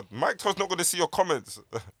Mike Todd. Mike Todd's not going to see your comments.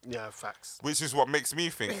 yeah, facts. Which is what makes me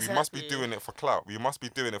think you must be Exactly. doing it for clout. You must be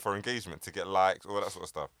doing it for engagement, to get likes, all that sort of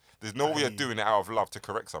stuff. There's no way of doing it out of love to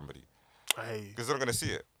correct somebody. I hear you. Because they're not going to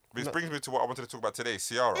see it. Which brings me to what I wanted to talk about today,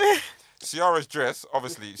 Ciara. Ciara's dress,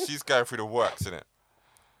 obviously, she's going through the works, innit?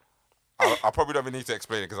 I probably don't even need to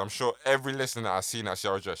explain it because I'm sure every listener that has seen that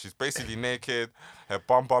Ciara dress, she's basically naked, her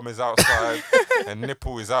bum is outside, her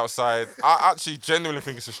nipple is outside. I actually genuinely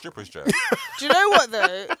think it's a stripper's dress. Do you know what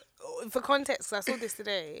though? For context, I saw this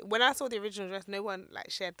today. When I saw the original dress, no one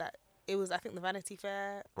like shared that. It was, I think, the Vanity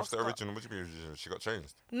Fair. What's the Oscar. original? What do you mean original? She got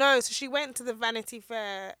changed. No, so she went to the Vanity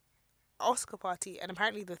Fair Oscar party, and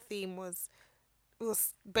apparently the theme was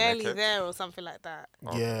barely Naked? there or something like that.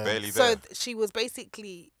 Oh, Yeah. Barely So there. she was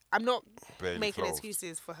basically. I'm not Barely making clothed.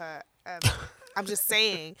 excuses for her. I'm just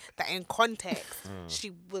saying that in context,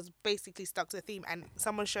 she was basically stuck to the theme, and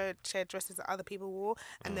someone shared dresses that other people wore,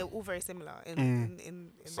 and they were all very similar. In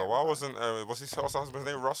So that why regard. wasn't what's his husband's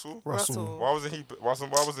name? Russell. Russell. Russell.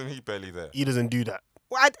 Why wasn't he barely there? He doesn't do that.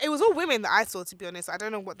 Well, it was all women that I saw, to be honest. I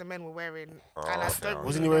don't know what the men were wearing, and I okay. don't really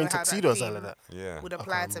Wasn't he know wearing how that tuxedo or something theme like that? Yeah. would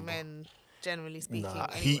apply to men, generally speaking. Nah,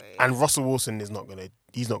 anyway. and Russell Wilson is not gonna.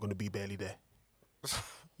 He's not gonna be barely there.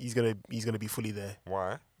 He's gonna be fully there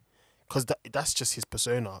Why? because that's just his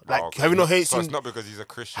persona. Like, okay. have you not So seen? it's not because he's a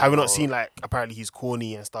Christian. Have you or- not seen like apparently he's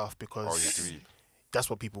corny and stuff Oh, because you dweeb. that's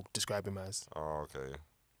what people describe him as. Oh, okay.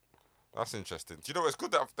 That's interesting. Do you know, it's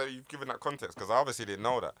good that you've given that context because I obviously didn't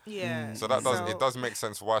know that. Yeah. So it does make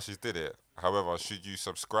sense why she did it. However, should you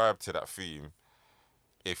subscribe to that theme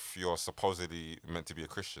if you're supposedly meant to be a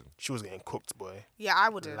Christian? She was getting cooked, boy. Yeah, I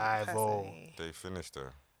wouldn't. Live, Personally. They finished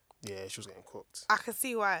her. Yeah, she was getting cooked. I can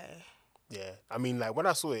see why. Yeah, I mean, like when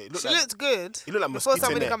I saw it, She looked good. It looked like Before mosquitoes in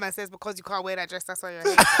somebody there. come and says, because you can't wear that dress, that's why you're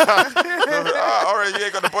hating. All right, you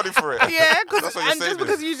ain't got the body for it. Yeah, That's what you're and saying just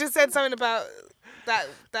because is- you just said something about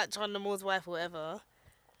that John Lamore's wife or whatever,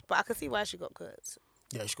 but I can see why she got cooked.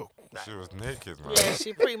 Yeah, she got. Like, She was naked, man. Yeah,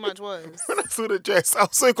 she pretty much was. when I saw the dress, I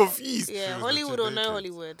was so confused. Yeah, was Hollywood legit or no naked.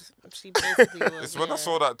 Hollywood, she basically was. It's when I yeah.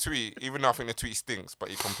 saw that tweet, even though I think the tweet stinks, but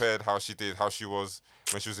he compared how she was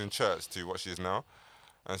when she was in church to what she is now.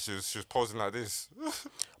 And she was posing like this.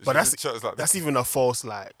 But that's church like that's even a false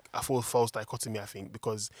false dichotomy, I think,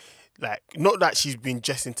 because like not that she's been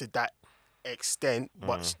dressing to that extent,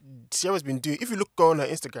 but Sierra's been doing. If you go on her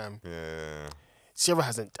Instagram, Yeah. Sierra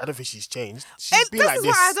hasn't. I don't think she's changed. She's been This like is this.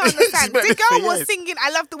 what I don't She's understand. been The like this for girl was years. singing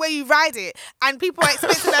 "I Love the Way You Ride It," and people are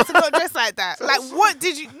expecting her to not dress like that. Like, what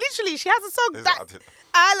did you? Literally, she has a song Is that that-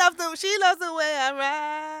 I love the. She loves the way I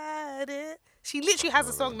ride it. She literally has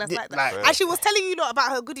a song that's Yeah, like that, like- and she was telling you lot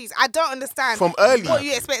about her goodies. I don't understand From early. what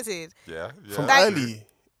you expected. Yeah. Yeah. From Like- early.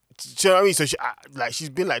 Do you know what I mean? So she's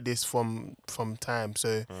been like this from time.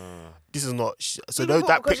 So this is not. So People though thought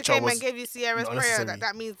that because picture she came was. and gave you Sierra's not prayer, necessary.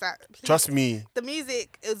 that means that. Please, Trust me. the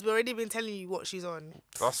music has already been telling you what she's on.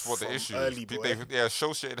 That's what the From issue early, is. boy. They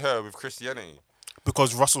associated her with Christianity.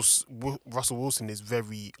 Because Russell Wilson is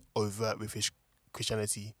very overt with his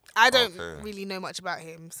Christianity. I don't Okay. really know much about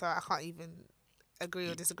him, so I can't even agree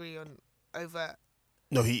or disagree on overt.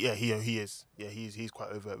 No, he is. Yeah, he's quite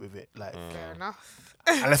overt with it. Like, Fair enough.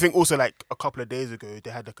 and I think also like a couple of days ago they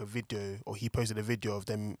had like a video, or he posted a video of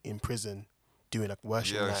them in prison doing like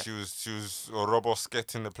worship Yeah, night. she was a robot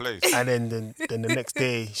getting the place. And then the next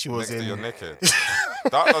day she was Next to your in. naked.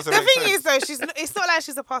 That doesn't The make thing sense. is, though, it's not like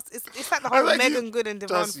she's a pastor. It's like the I whole like you. Megan Good and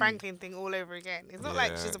Devon Trust me. Franklin thing all over again. It's not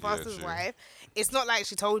like Yeah, she's a yeah, pastor's true. wife. It's not like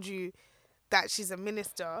she told you that she's a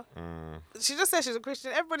minister. She just said she's a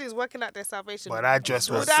Christian. Everybody's working out their salvation. But that dress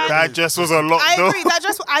was Would I- a lot. I though. agree. That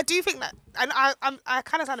dress. I do think that, and I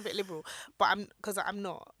kind of sound a bit liberal, but because I'm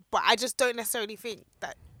not. But I just don't necessarily think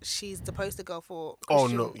that she's the poster girl for Oh,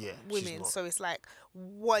 Christian no, yeah, she's women. not. So it's like,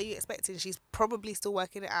 what are you expecting? She's probably still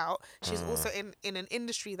working it out. She's also in an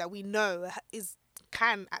industry that we know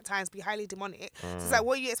can at times be highly demonic. So it's like,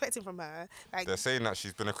 what are you expecting from her? Like, They're saying that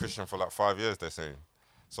she's been a Christian for like 5 years, they're saying.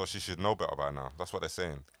 So she should know better by now. That's what they're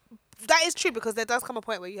saying. that is true, because there does come a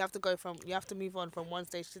point where you have to move on from one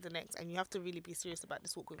stage to the next, and you have to really be serious about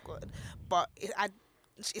this walk with God. But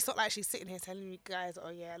it's not like she's sitting here telling you guys, oh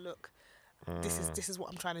yeah, look, this is what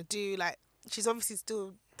I'm trying to do. Like, she's obviously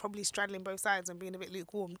still probably straddling both sides and being a bit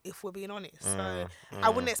lukewarm, if we're being honest. So I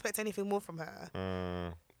wouldn't expect anything more from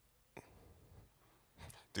her.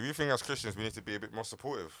 Do you think as Christians we need to be a bit more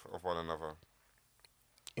supportive of one another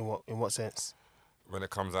In what sense? when it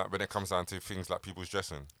comes down to things like people's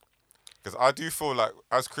dressing? Because I do feel like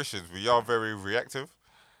as Christians we are very reactive.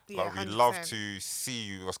 Yeah, Like we 100%. love to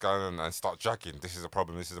see what's going on and start judging. This is a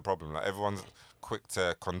problem. This is a problem. Like everyone's quick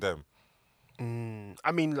to condemn.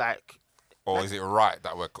 I mean, like, Or is it right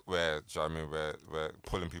that do you know what I mean, we're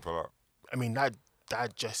pulling people up? I mean that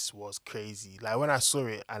just was crazy. Like when I saw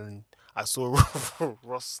it and I saw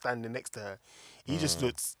Ross standing next to her, he just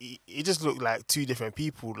looked like two different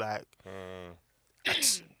people. Like,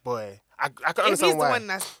 boy, I can If understand he's the why. one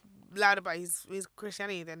that's loud about his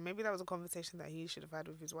Christianity, then maybe that was a conversation that he should have had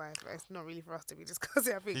with his wife. But it's not really for us to be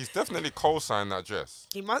discussing. I think He's definitely co-signed that dress.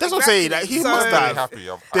 he must. That's what I'm saying, like, he must Very have. happy.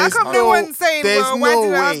 How There's come no no- one's saying, there's well, why no did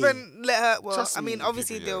her way. husband let her? Well, Trust I mean, me,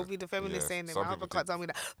 obviously people, there will yeah. be the feminists Yeah, saying that. some My husband people can't do. tell me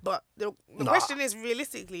that. But the Nah. question is,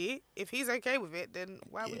 realistically, if he's okay with it, then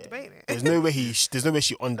why are we Yeah. debating it? There's no way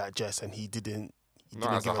she on that dress and he didn't.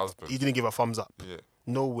 Not as a give husband. He didn't give a thumbs up. Yeah,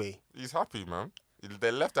 No way. he's happy, man.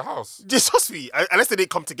 They left the house. Just trust me. Unless they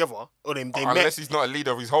didn't come together or they met. Unless he's not a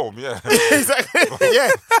leader of his home, yeah. Exactly.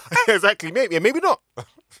 Yeah. Exactly. Maybe not.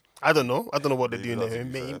 I don't know. I don't know what they're Maybe doing not, there. to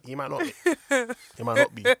be fair. He might not be. He might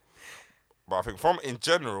not be. But I think in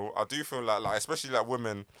general, I do feel like especially like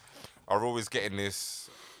women are always getting this,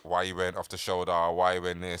 why are you wearing off the shoulder, why are you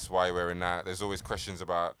wearing this, why are you wearing that? There's always questions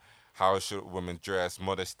about how should women dress,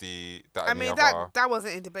 modesty, that I and mean, the other. that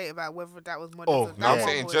wasn't a debate about whether that was modest. Oh, or No, I'm Yeah.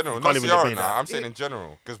 saying in was- general, You not can't even Ciara debate now. that. I'm saying in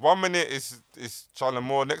general. Because 1 minute is Charlotte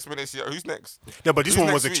Moore, next minute is Ciara. Who's next? Yeah, but this Who's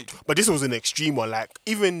one was, next week? but this was an extreme one. Like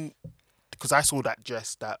even because I saw that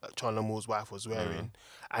dress that Chandler Moore's wife was wearing,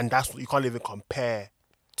 and that's you can't even compare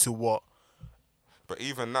to what. But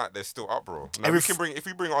even that, there's still uproar. Now, Every we can bring, if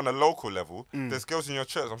we bring it on a local level, there's girls in your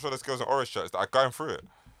church. I'm sure there's girls in Orange church that are going through it.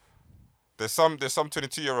 There's some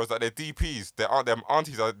 22-year-olds that they're DPs. Their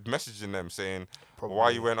aunties are messaging them saying, "Why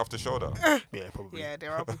are you wearing off the shoulder?" Yeah, probably. Yeah,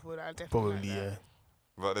 there are people that are definitely Probably, like that. yeah.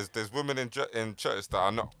 But there's women in church that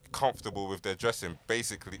are not comfortable with their dressing,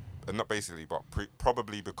 basically, not basically, but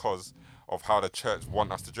probably because of how the church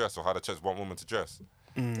want us to dress or how the church want women to dress.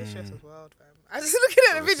 This dress was wild, fam. I was just looking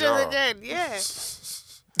at the Was it videos Ciara? again. Yeah.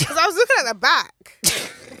 Because I was looking at the back.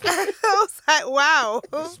 I was like, wow.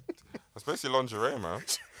 That's basically lingerie, man.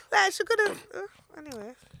 Like, she could have.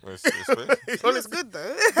 Anyway. It's It looks good,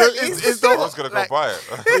 though. It's I not was gonna go like, buy it.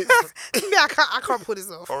 Yeah, I can't pull this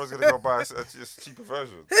off. I was gonna go buy a just cheaper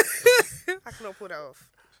version. I cannot pull that off.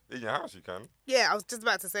 In your house, you can. Yeah, I was just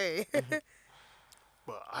about to say.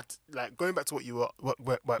 But like going back to what you were, what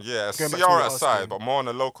Yeah, going back to what you Ciara were aside, asking, but more on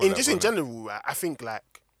a local in level. just in innit? general, right, I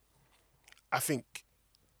think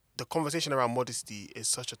the conversation around modesty is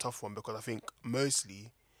such a tough one because I think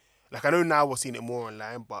mostly, like I know now we're seeing it more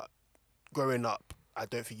online, but growing up, I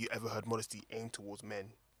don't think you ever heard modesty aimed towards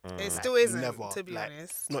men. It still isn't, Never, to be like,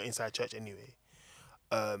 honest. Not inside church anyway.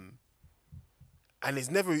 And it's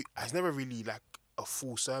never really like a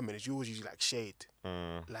full sermon. It's always usually like shade.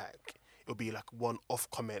 Like it'll be like one off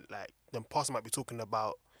comment. Like the pastor might be talking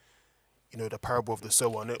about, you know, the parable of the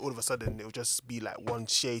sower, and then all of a sudden it'll just be like one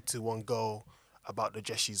shade to one girl about the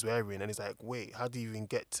dress she's wearing, and it's like, wait, how do we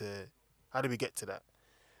get to that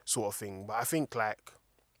sort of thing? But I think like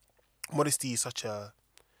modesty is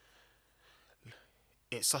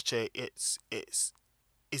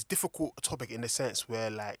it's difficult topic in the sense where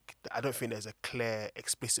like I don't think there's a clear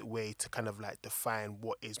explicit way to kind of like define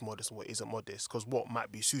what is modest and what isn't modest, because what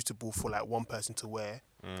might be suitable for like one person to wear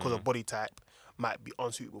because of body type might be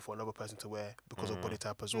unsuitable for another person to wear because of body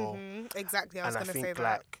type as well. Exactly, I was And going to say think that.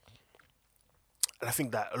 like and I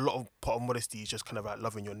think that a lot of part of modesty is just kind of like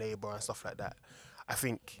loving your neighbor and stuff like that. I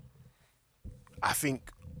think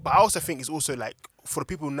but I also think it's also like for the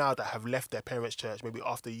people now that have left their parents' church, maybe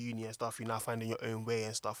after uni and stuff, you're now finding your own way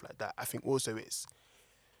and stuff like that. I think also it's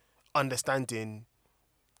understanding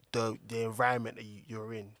the environment that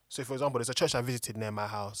you're in. So, for example, there's a church I visited near my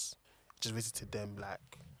house. Just visited them, like,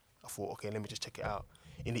 I thought, okay, let me just check it out.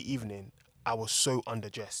 In the evening, I was so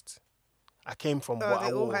underdressed. I came from what they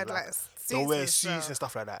I all wore. had, like, like, suits they wear and suits stuff. and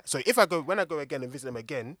stuff like that. So when I go again and visit them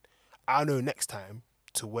again, I know next time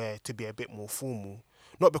to be a bit more formal.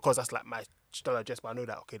 Not because that's like my style of dress, but I know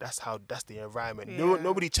that okay, that's the environment. Yeah.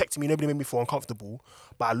 Nobody checked me, nobody made me feel uncomfortable.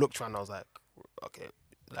 But I looked around and I was like, okay,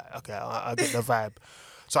 I get the vibe.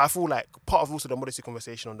 So I feel like part of also the modesty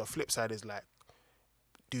conversation on the flip side is like,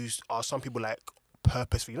 are some people like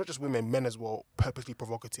purposefully, not just women, men as well, purposely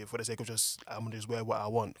provocative for the sake of I'm gonna just wear what I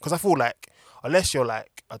want? Because I feel like unless you're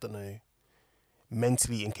like, I don't know,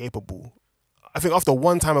 mentally incapable, I think after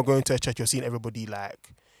one time of going to a church, you're seeing everybody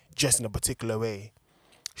like dressed in a particular way.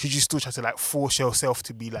 Should you still try to like force yourself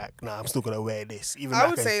to be like, nah, I'm still gonna wear this? Even I though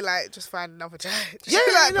would can- say, like, just find another church. Yeah,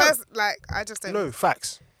 like, no. like, I just don't. No,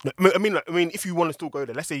 facts. No, I mean, if you want to still go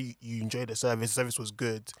there, let's say you enjoyed the service was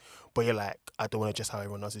good, but you're like, I don't want to dress how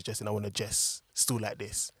everyone else is dressing. I want to dress still like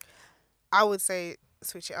this. I would say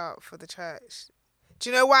switch it up for the church. Do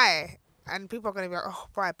you know why? And people are going to be like, oh,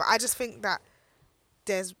 why? But I just think that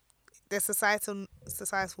there's societal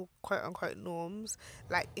quote unquote norms.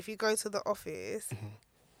 Like if you go to the office,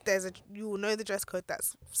 you will know the dress code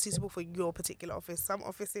that's suitable for your particular office. Some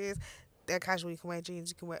offices, they're casual, you can wear jeans,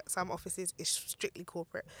 you can wear. Some offices it's strictly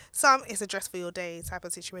corporate. Some it's a dress for your day type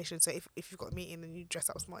of situation. So if you've got a meeting, then you dress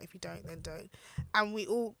up smart. If you don't, then don't. And we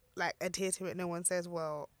all like adhere to it. No one says,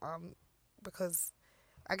 well, because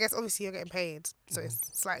I guess obviously you're getting paid, so it's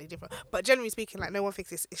slightly different. But generally speaking, like no one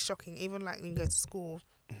thinks it's shocking. Even like when you go to school,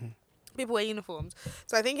 people wear uniforms.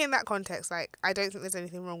 So I think in that context, like I don't think there's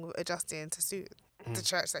anything wrong with adjusting to suit the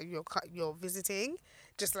church that you're visiting,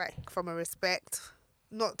 just like from a respect,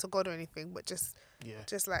 not to God or anything, but just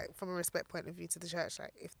like from a respect point of view to the church.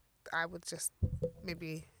 Like if I would just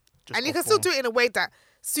maybe. Just And you can conform. still do it in a way that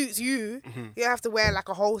suits you. You don't have to wear like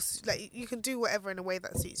a whole like you can do whatever in a way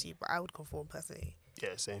that suits you. But I would conform personally. Yeah,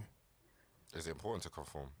 same. Is it important to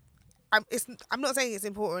conform? I'm not saying it's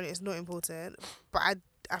important. It's not important. But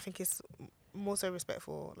I think it's more so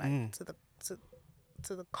respectful, like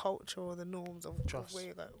to the culture or the norms of where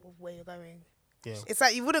you're going. Yeah. It's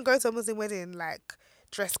like you wouldn't go to a Muslim wedding like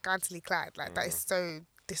dressed scantily clad. Like that is so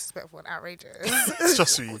disrespectful and outrageous. It's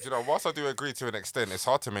just Well, whilst I do agree to an extent, it's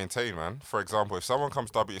hard to maintain, man. For example, if someone comes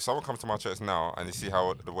to my church now and you see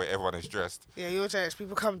how the way everyone is dressed, Yeah, your church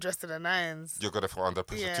people come dressed to the nines. you're gonna feel under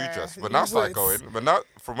pressure Yeah, to dress. When you I started would. going,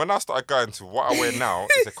 when I started going to what I wear now,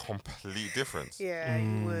 it's a complete difference. Yeah,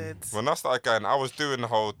 you would. When I started going, I was doing the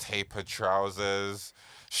whole tapered trousers,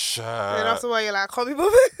 shirt. And after a while, you're like, can't be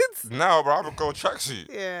bothered. Now, bro, I would go tracksuit.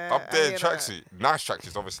 Yeah, Up I there, hear tracksuit. Nice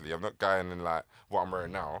tracksuits, obviously. I'm not going in like what I'm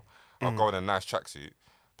wearing now. I'll go in a nice tracksuit,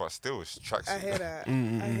 but still, it's tracksuit. I hear that.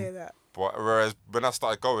 I hear that. But whereas when I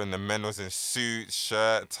started going, the men was in suits,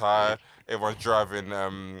 shirt, tie. Everyone's driving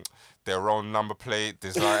their own number plate,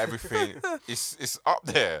 design, everything. It's up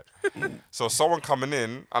there. So someone coming in,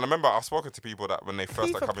 and I remember I've spoken to people that when they first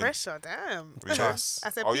People started coming. pressure, damn. Really? Trust. I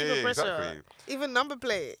said Oh, people yeah, pressure. exactly. Even number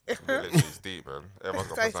plate. Literally, it's deep, man. Everyone's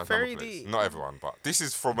got That's personal very number plates. deep. Not everyone, but this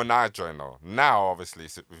is from when I joined though. Now, obviously,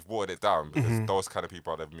 we've watered it down because those kind of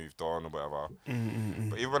people have moved on or whatever.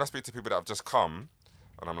 But even when I speak to people that have just come,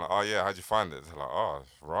 and I'm like, oh yeah, how'd you find it? They're like, oh,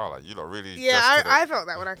 right, like you lot really. Yeah, dressed to the- I felt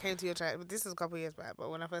that when I came to your church, but this was a couple of years back.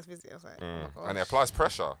 But when I first visited, I was like, oh my gosh. And it applies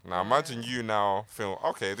pressure. Now imagine you now feel,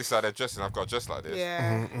 okay, this is how they're dressing. I've got to dress like this.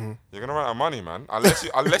 Yeah. You're gonna run out of money, man.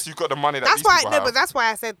 Unless you've got the money that That's these why people no, have. but that's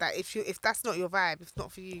why I said that if that's not your vibe, if it's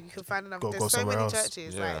not for you, you can find another. Go There's so somewhere many else.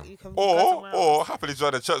 churches Yeah. like you can go somewhere else. Or happily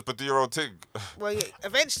join the church, but do your own thing. Well, yeah,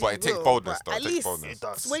 eventually. But it you takes will, boldness, but though. At It takes least boldness. It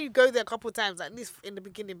does. when you go there a couple of times, at least in the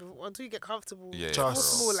beginning, until you get comfortable. Yeah,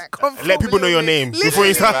 Just- more like comfortable. Let people know your name before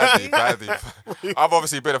you start. badly. I've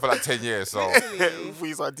obviously been there for like 10 years, so If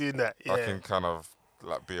we start doing that, I can kind of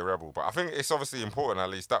like be a rebel. But I think it's obviously important, at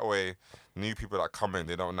least that way, new people that come in,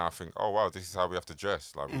 they don't now think, oh wow, this is how we have to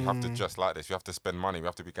dress. Like we have to dress like this. We have to spend money. We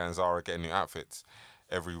have to be going Zara getting new outfits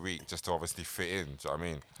every week just to obviously fit in. Do you know what I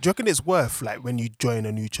mean? Do you reckon it's worth, like, when you join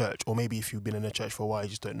a new church, or maybe if you've been in a church for a while, you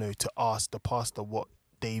just don't know, to ask the pastor what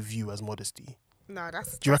they view as modesty? No,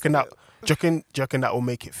 that's. Do you reckon that's that? Do you reckon that will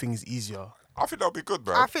make it things easier? I think that'll be good,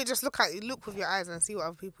 bro. I think just look with your eyes and see what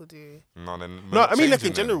other people do. No, then we're No, not I mean like in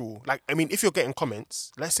changing them. general. Like I mean, if you're getting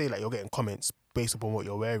comments, let's say like you're getting comments based upon what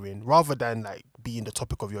you're wearing, rather than like being the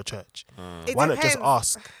topic of your church. It Why not just depends,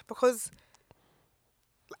 ask? Because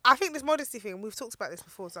I think this modesty thing, we've talked about this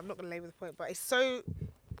before, so I'm not going to labour the point, but it's so.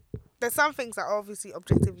 There's some things that are obviously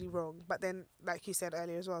objectively wrong, but then, like you said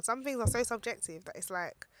earlier as well, some things are so subjective that it's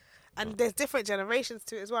like, and there's different generations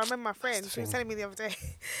to it as well. I remember my friend, she was telling me the other day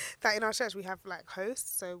that in our church we have like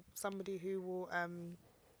hosts, so somebody who will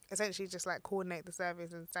essentially just like coordinate the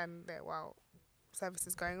service and stand there while service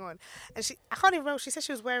is going on. And I can't even remember, she said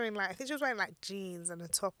she was wearing like, I think she was wearing like jeans and a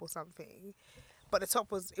top or something, but the top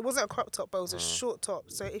it wasn't a crop top, but it was a short top.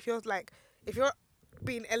 So if you're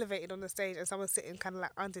being elevated on the stage and someone's sitting kind of like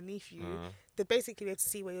underneath you, they'd basically be able to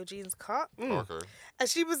see where your jeans cut. Okay. And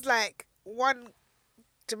she was like, one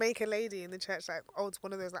Jamaican lady in the church, like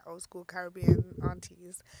one of those like old school Caribbean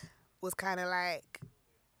aunties, was kind of like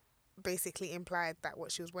basically implied that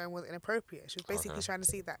what she was wearing was inappropriate. She was basically trying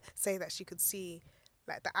to say that she could see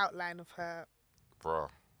like the outline of her, Bro.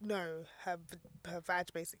 her vag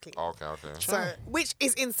basically. Okay. So, which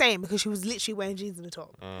is insane because she was literally wearing jeans in the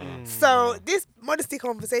top. So this modesty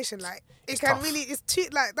conversation, like, It's it can tough. really, it's too,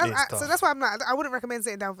 like, It's so tough. that's why I'm like, I wouldn't recommend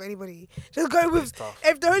sitting down for anybody. Just go with,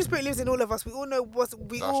 if the Holy Spirit lives in all of us, we all know That's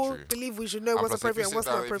all true. believe we should know And what's plus, appropriate and what's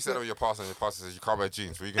not if you sit appropriate. down with your pastor and your pastor says you can't wear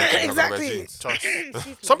jeans, what are you going to do? You're not gonna wear Exactly.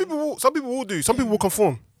 jeans. Some people will do. Some people will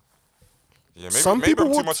conform. Yeah, Some maybe people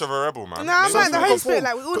I'm too would- much of a rebel, man. No, I'm Maybe like I'm the too Holy much- Spirit.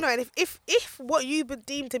 Like we all know, and if what you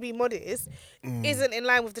deem to be modest isn't in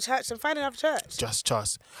line with the church, then find another church. Just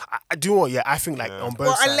trust. I do what? Yeah, I think like on both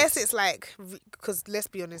Well, sides. unless it's like, because let's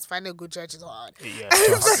be honest, finding a good church is hard. Yeah,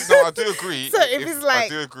 trust. No, I do agree. So if it's like- I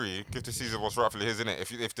do agree. Give the Caesar what's rightfully his, innit?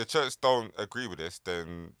 If the church don't agree with this,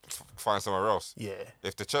 then find somewhere else. Yeah.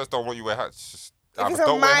 If the church don't want you wear hats, just If either it's a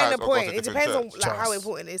don't wear minor hats or go to point, a it different depends on church. like how Trust.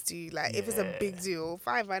 important it is to you. Like if it's a big deal,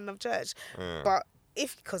 find another church. Yeah. But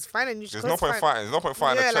because finding you, There's no point fighting. There's no point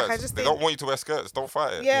fighting Yeah, a like, church. I just They think- don't want you to wear skirts. Don't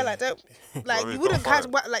fight it. Yeah, like don't like Sorry, you wouldn't don't fight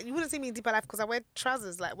catch like you wouldn't see me in Deeper Life because I wear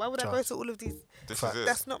trousers. Like why would I go Trust. to all of these? This is it.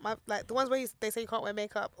 That's not my like the ones where they say you can't wear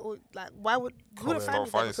makeup or like why would you wouldn't wear- find Don't me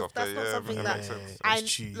find there yourself because there. that's not Yeah, something yeah, that makes sense. I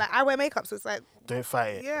It's true. like. I wear makeup, so it's like Don't fight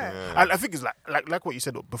it. yeah. I think it's like what you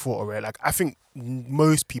said before, already. Like I think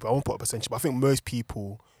most people, I won't put a percentage, but I think most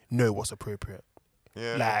people know what's appropriate.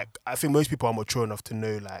 Yeah. Like I think most people are mature enough to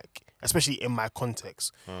know, like, especially in my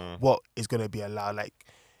context, what is gonna be allowed. Like,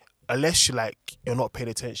 unless you're not paying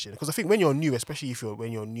attention, because I think when you're new, especially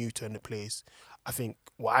when you're new to a new place, I think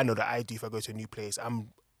what I know that I do if I go to a new place, I'm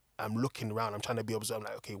I'm looking around. I'm trying to be observed. I'm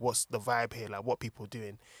like, okay, what's the vibe here? Like, what people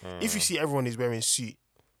doing? If you see everyone is wearing suit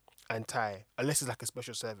and tie, unless it's like a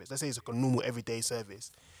special service. Let's say it's like a normal everyday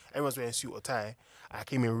service. Everyone's wearing suit or tie. I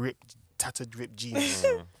came in tattered ripped jeans.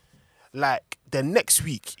 Like the next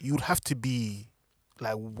week, you'd have to be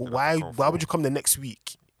like, why would you come the next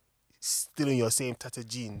week still in your same tattered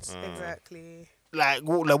jeans? Exactly. Like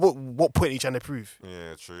what point are you trying to prove?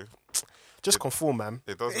 Yeah, true. Just conform, man.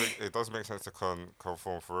 It does make sense to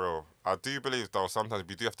conform for real. I do believe though sometimes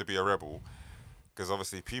we do have to be a rebel, because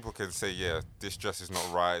obviously people can say, yeah, this dress is not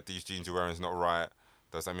right, these jeans you're wearing is not right.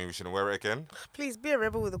 Does that mean we shouldn't wear it again? Please be a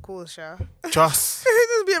rebel with a cause, Sha. Just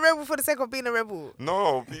Just be a rebel for the sake of being a rebel.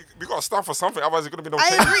 No, we got to stand for something. Otherwise, there's gonna be no I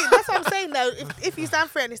change. agree. That's what I'm saying though. If you stand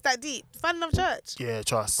for it and it's that deep, find another church. yeah,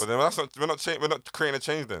 trust. But then we're not creating a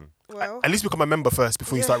change then. Well, At least become a member first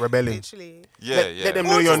before you start rebelling. literally. Yeah, Let them Or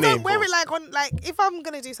know your just don't name. wear it like if I'm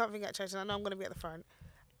gonna do something at church and I know I'm gonna be at the front.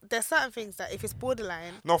 There's certain things that if it's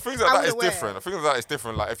borderline, No, things like I that is wouldn't wear different. Things like that is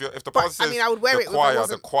different. Like if the But, pastor I says mean, I would wear the it if I choir,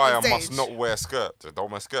 wasn't the choir on must stage. not wear skirt. They don't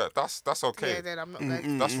wear skirt. That's okay. yeah, then I'm not.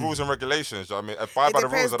 Like, That's rules and regulations. You know what I mean, abide it by the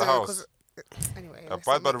rules depends of the though, house. 'cause- Anyway,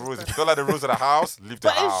 Abide by the rules. If you don't like the rules of the house, leave the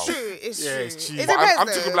But house. it's true. It's Yeah, true. it's true. It But depends I'm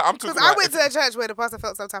though. talking like- I'm talking 'Cause I like went if- to a church where the pastor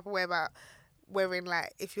felt some type of way about wearing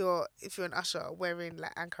like if you're an usher wearing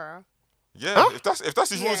like Ankara. Yeah, if that's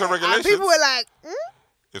his rules and regulations. people were like,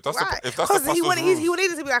 if that's right. the if that's the pastor's he wanted rules. he wanted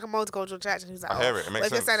it to be like a multicultural church, and he was like, I hear it. It but makes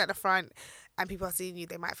if you're sense. standing at the front and people are seeing you,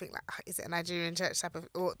 they might think like, is it a Nigerian church type of,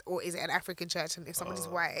 or is it an African church? And if somebody's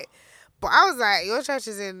white, but I was like, your church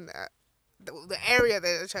is in. The area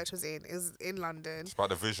that the church was in is in London. It's about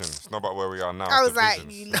the vision. It's not about where we are now. I It's was the like,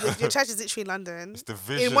 visions. your church is literally in London. It's the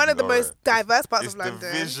vision. In one of the Laura. most diverse parts It's of London.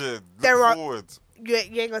 the vision. There Look are- forward. You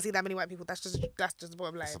ain't gonna see that many white people. That's just the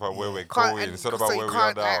bottom line. It's about where we're Can't- going. and It's not so about you where we are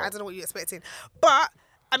can't, now. I don't know what you're expecting, but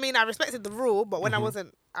I mean, I respected the rule. But when I was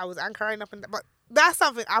anchoring up, but that's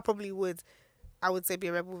something I probably would. I would say be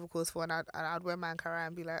a rebel, of course, for, and I'd wear my Ankara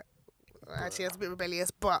and be like, actually, that's a bit rebellious,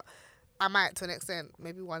 but I might to an extent.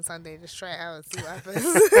 Maybe one Sunday, just try it out and see what happens.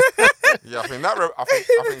 Yeah, I think I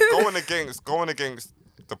think going against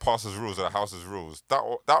the pastor's rules or the house's rules.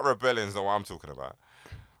 That rebellion is not what I'm talking about.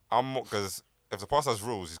 Because if the pastor has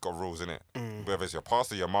rules, he's got rules in it. Whether it's your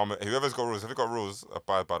pastor, your mum, whoever's got rules, if you've got rules,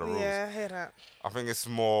 abide by the rules. Yeah, I hear that. I think it's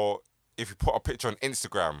more if you put a picture on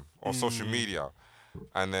Instagram or social media,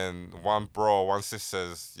 and then one bro, one sis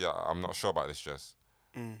says, "Yeah, I'm not sure about this dress."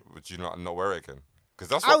 Would you not wear it again? Because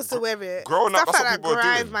that's I what would still wear it. growing up, Stuff that's like what people are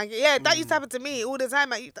grinds doing. my gears. Yeah, that used to happen to me all the time.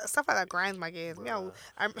 Like, stuff like that grinds my gears.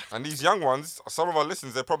 And these young ones, some of our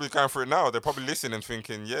listeners, they're probably going through it now. They're probably listening and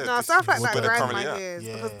thinking, "Yeah, no, this stuff like is that where they're grinds currently my at." gears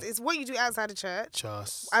Yeah. because it's what you do outside the church.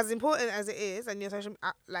 Just As important as it is, and your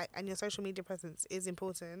social media presence is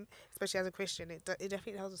important, especially as a Christian. It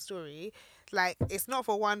definitely tells a story. Like, it's not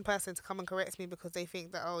for one person to come and correct me because they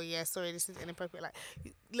think that, oh yeah, sorry, this is inappropriate.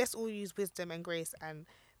 Like, let's all use wisdom and grace and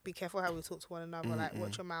be careful how we talk to one another. Like,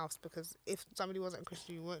 watch your mouths, because if somebody wasn't a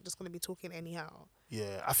Christian, you weren't just going to be talking anyhow.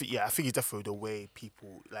 yeah, I think it's definitely the way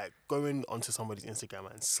people like going onto somebody's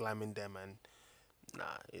Instagram and slamming them and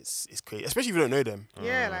it's crazy, especially if you don't know them.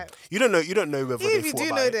 Yeah, like, You don't know whether Even they if you thought do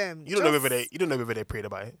about know it. them, You don't know just- whether they prayed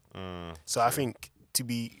about it. So I think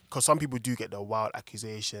because some people do get the wild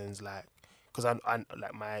accusations, like because I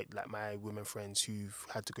like my women friends who've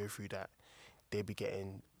had to go through that, they be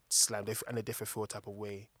getting slammed and they feel a type of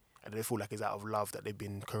way, and they feel like it's out of love that they've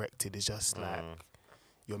been corrected. It's just like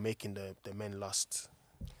you're making the men lust.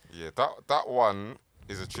 Yeah, that one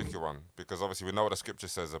is a tricky one because obviously we know what the scripture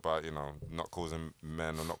says about, you know, not causing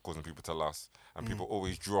men or not causing people to lust, and people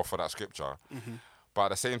always draw for that scripture. But at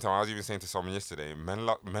the same time, I was even saying to someone yesterday, men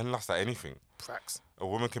lust at anything. Facts. A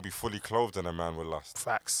woman can be fully clothed and a man will lust.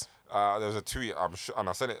 Facts. There was a tweet, I'm sure, and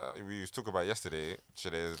I said it. We was talking about it yesterday.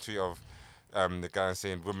 There's a tweet of the guy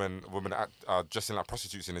saying women are dressing like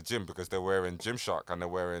prostitutes in the gym because they're wearing Gymshark and they're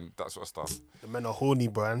wearing that sort of stuff. The men are horny,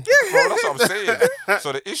 Brian. Bro, that's what I'm saying.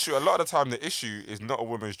 So the issue, a lot of the time, the issue is not a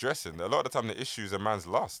woman's dressing. A lot of the time, the issue is a man's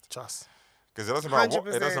lust. Just. Because it doesn't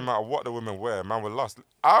matter what the women wear. A man will lust.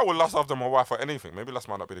 I will lust after my wife or anything. Maybe lust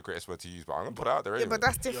might not be the greatest word to use, but I'm gonna put it out there yeah, anyway. but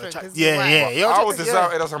that's different. 'cause Yeah, you're yeah, white. I will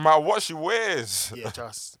desire. It doesn't matter what she wears. Yeah,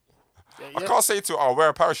 just. I can't say to her, "I'll wear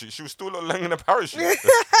a parachute." She will still look long in a parachute.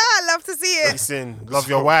 I love to see it. Listen, love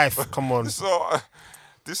your wife. Come on. So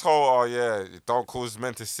this whole don't cause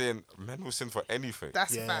men to sin. Men will sin for anything.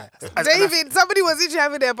 That's Yeah. fact. And David, somebody was literally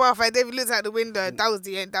having their bath and David looked out the window. That was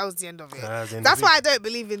the end. That was the end of it. That was the end That's of why I don't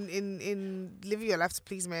believe in living your life to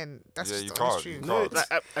please men. That's Yeah, just you the honest can't, you truth.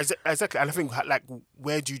 can't. Like, exactly. And I think like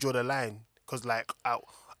where do you draw the line? Because like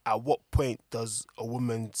at what point does a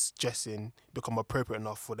woman's dressing become appropriate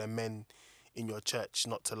enough for the men in your church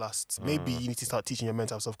not to lust. Maybe you need to start teaching your men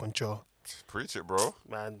to have self-control, Preach it, bro.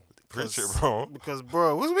 man. Preach it, bro. Because,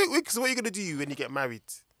 bro, what are you gonna do when you get married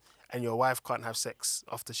and your wife can't have sex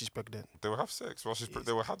after she's pregnant? They will have sex. Well,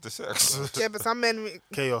 they will have the sex. Yeah, but some men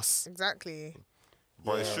Chaos. exactly.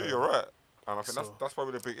 But it's true, you're right. And I think So- that's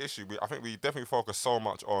probably the big issue. I think we definitely focus so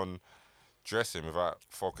much on dressing without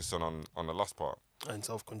focusing on the lust part. And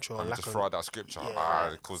self-control. And And just lack throw of, out that scripture.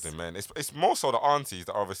 Yeah. It caused the men. It's more so the aunties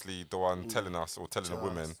that are obviously the one telling us or telling the To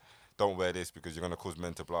women, us. don't wear this because you're gonna cause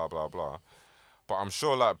men to blah blah blah. But I'm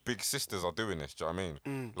sure like big sisters are doing this. Do you know what I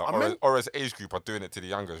mean? Like Are men- Aura's age group are doing it to the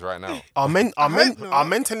youngers right now. are men hope not. are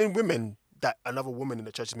men telling women that another woman in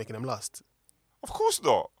the church is making them lust? Of course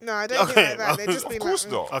not. No, I don't Okay, think like that. They're just of being Of course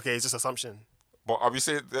like, not. Okay, it's just assumption. But are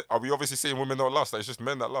we obviously saying women don't lust? Like, it's just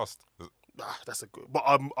men that lust. That's a good. But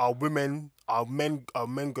are men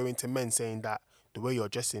going to men saying that the way you're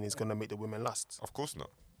dressing is gonna make the women lust? Of course not.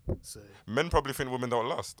 So Men probably think women don't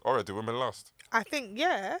lust. Alright, do women lust? I think,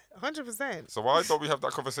 yeah, 100%. So why don't we have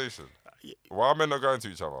that conversation? Why are men not going to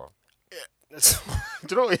each other? do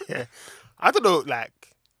you know what? Yeah, I don't know.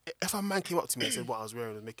 Like, if a man came up to me and said what I was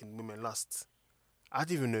wearing was making women lust, I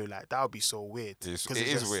don't even know. Like, that would be so weird. It is 'Cause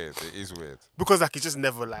it's just- weird. It is weird. Because like it's just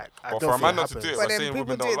never like. I But don't for a think man it not to happens. do it, But we're then saying people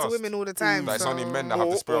women do don't it to lust. women all the time. Like, it's so only men that have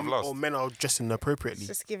the spirit of lust. Or men are dressing inappropriately.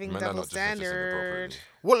 Just giving Men are double not just dressing standard.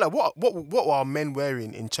 inappropriately. What are men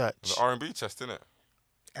wearing in church? The R&B chest, innit?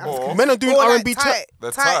 I'm Or- scared. Men are doing Or R&B like tight,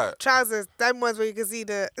 They're tight tight. trousers. Them ones where you can see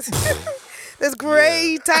the. There's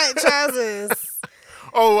grey tight trousers.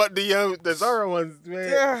 Oh, what the Zara ones? Man,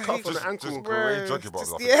 Yeah. cut from the Just ankle. grey Bro, jogging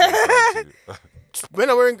bottoms. just- I think yeah. they're referring to. Men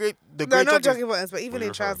are wearing the No, grey not joggers. jogging buttons, but even What are in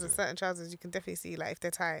you referring trousers, to? certain trousers, you can definitely see, like, if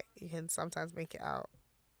they're tight, you can sometimes make it out.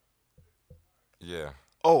 Yeah.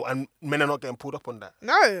 Oh, and men are not getting pulled up on that.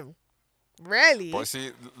 No, rarely. But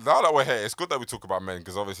see, now that we're here, it's good that we talk about men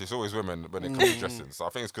because obviously it's always women when it comes to dressing. So I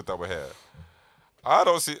think it's good that we're here. I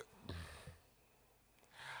don't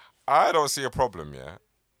see a problem, yeah,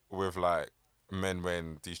 with like men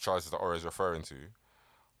wearing these trousers that Aura's referring to,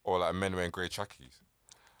 or like men wearing grey trackies.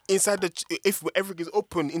 Inside if everything is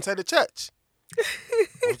open inside the church.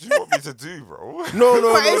 What do you want me to do, bro? No,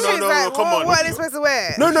 But it's just like, come on. What are they supposed to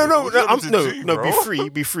wear? No, What do you want me to do, no. bro?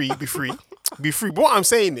 Be free. Be free. But what I'm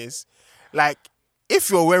saying is, like, if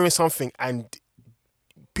you're wearing something and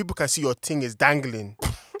people can see your thing is dangling,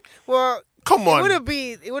 Well, come it on. wouldn't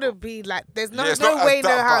be like, there's Yeah, it's no not way, as no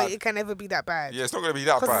that how bad. it can ever be that bad. Yeah, it's not gonna be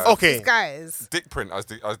that 'Cause bad. it's Okay. guys. Dick print, as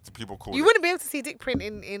the people call You it. wouldn't be able to see dick print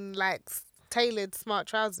in like tailored smart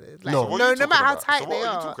trousers. Like, No. What are no you matter talking how about? tight So they what are you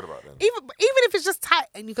are. talking about then? Even if it's just tight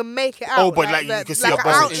and you can make it out. Oh, but like you can see a an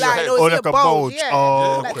bulge. outline Or or like see a bulge. Yeah.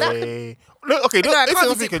 Oh, Like that could- okay. Look, okay. No, I If can't there's do something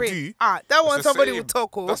you dick could print. do, That one It's the somebody same. would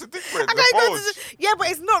talk of. That's a dick print. I The can't go bulge. to yeah, but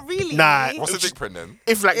it's not really. Nah, What's a dick print then?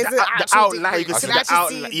 if like It's the an actual dick outline, you print. can see You the actually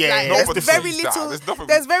outline. see, Yeah, like, yeah. there's Nobody very sees that. little. There's nothing-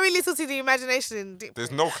 There's very little to the imagination in dick.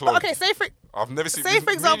 There's no clothes. Okay, say for I've never seen. say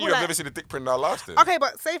for example, I've like- never seen a dick print in our lives. Then. okay,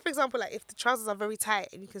 but say for example, like if the trousers are very tight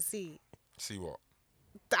and you can see See what?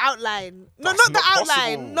 the outline. No, That's not the not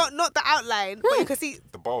outline. possible. Not the outline, but you can see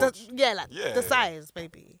The bulge. yeah, like Yeah. the size,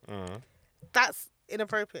 maybe. That's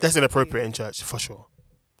inappropriate. That's inappropriate in church for sure.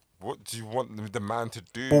 What do you want the man to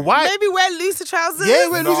do? But why? Maybe wear looser trousers. Yeah,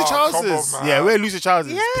 wear Nah, looser come on, trousers. man. Yeah, wear looser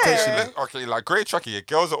trousers. Yeah. Potentially. Okay, like grey chucky.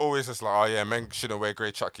 Girls are always just like, oh yeah, men shouldn't wear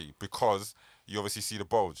grey chucky because you obviously see the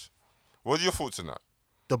bulge. What are your thoughts on that?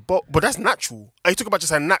 But that's natural. Are you talking about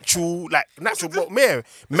just a natural, like natural?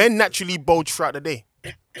 Men naturally bulge throughout the day.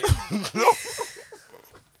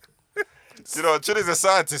 You know, Chili's a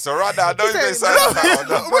scientist, so right now I know he's been said, scientist. no. That one,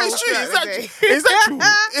 no. Wait, it's true. Is that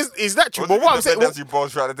true? Is that true? What But do you what mean I'm saying, that you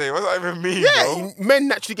bulge throughout the day? What does that even mean, yeah, bro? men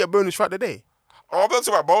naturally get boners throughout the day. Oh, I'm not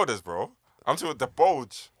talking about boulders, bro. I'm talking about the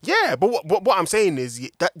bulge. Yeah, but what I'm saying is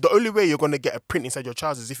that the only way you're gonna get a print inside your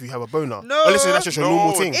trousers is if you have a boner. No. Unless that's just your No.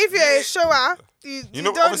 normal thing. If you're a shower, you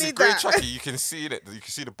know, don't obviously need grey that. chucky, you can see it. You can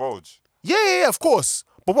see the bulge. Yeah, of course.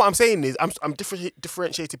 But what I'm saying is I'm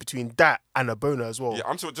differentiated between that and a boner as well. Yeah,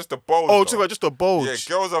 I'm talking just the bulge. Oh, though. talking about just a bulge. Yeah,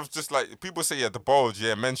 girls have just like people say, yeah, the bulge.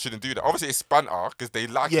 Yeah, men shouldn't do that. Obviously, it's banter because they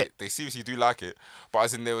like Yeah. it. They seriously do like it. But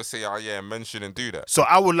as in, they will say, oh yeah, men shouldn't do that. So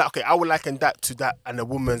I would liken that to that and a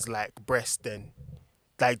woman's like breast then.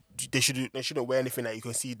 Like they shouldn't wear anything that you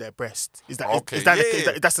can see their breast. Is that Okay, is that,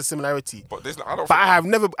 yeah. that's the similarity? But there's, I don't. But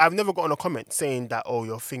think I've never gotten a comment saying that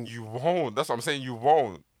your thing. you won't. That's what I'm saying. You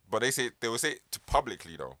won't. But they will say it to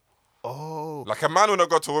publicly though. Oh, Like a man will not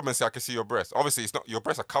go to a woman and say, I can see your breast. Obviously, it's not your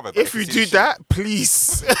breasts are covered. But if they you can do see shit. that,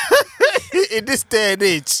 please, in this day and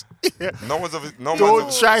age, no one's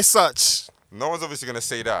don't try such. obviously gonna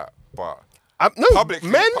say that. But No, Publicly-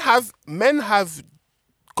 men have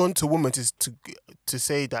gone to women to to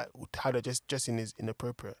say that how they're just dressing is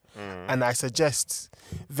inappropriate, and I suggest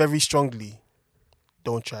very strongly,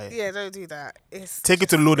 don't try it. Yeah, don't do that. Take it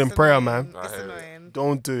to the Lord in it's prayer, annoying. man. It's I hear it. annoying.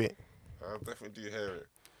 Don't do it. I definitely do hear it.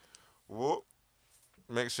 Well,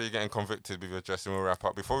 make sure you're getting convicted with your dressing. We'll wrap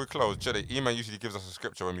up. Before we close, Jedi, Eman usually gives us a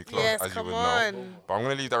scripture when we close, Yes, as you come would know. on. But I'm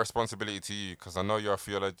going to leave that responsibility to you because I know you're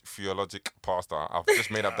a theologic pastor. I've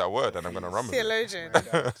just made up that word and I'm going to run with it. Theologian.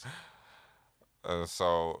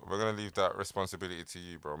 So we're going to leave that responsibility to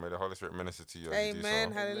you, bro. May the Holy Spirit minister to you as you do so.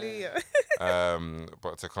 Amen. Hallelujah.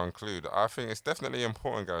 But to conclude, I think it's definitely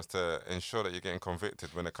important, guys, to ensure that you're getting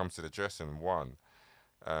convicted when it comes to the dressing. One,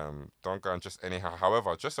 don't go and just anyhow.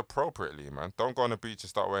 However, just appropriately, man. Don't go on the beach and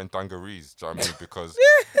start wearing dungarees. Do you know what I mean? Because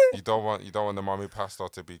you don't want the mummy pastor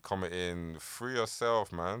to be commenting. Free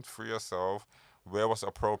yourself, man. Free yourself. Wear what's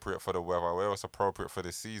appropriate for the weather. Wear what's appropriate for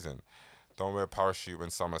the season. Don't wear a parachute when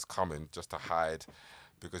summer's coming just to hide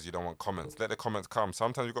because you don't want comments. Let the comments come.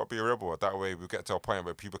 Sometimes you've got to be a rebel. That way we get to a point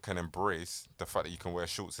where people can embrace the fact that you can wear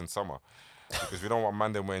shorts in summer. Because we don't want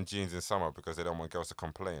man them wearing jeans in summer because they don't want girls to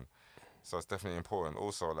complain. So it's definitely important.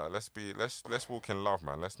 Also, like let's walk in love,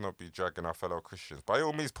 man. Let's not be dragging our fellow Christians. By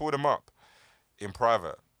all means, pull them up in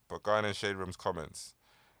private, but going in Shade Room's comments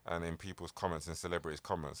and in people's comments and celebrities'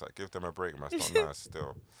 comments, like give them a break, man. It's not nice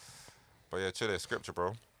still. But yeah, chill. Scripture,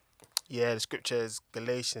 bro. Yeah, the scripture is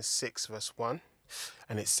Galatians 6 verse 1,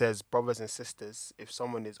 and it says, brothers and sisters, if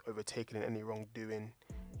someone is overtaken in any wrongdoing,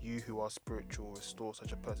 you who are spiritual, restore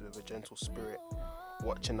such a person with a gentle spirit,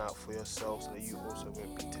 watching out for yourselves so that you also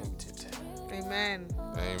won't be tempted. Amen.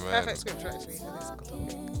 Amen. Perfect scripture, actually, for this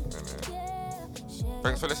topic. Amen.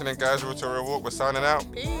 Thanks for listening, guys. We're to a real walk. We're signing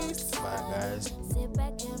out. Peace. Bye, guys. Sit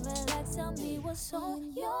back and relax, tell me what's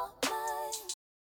on your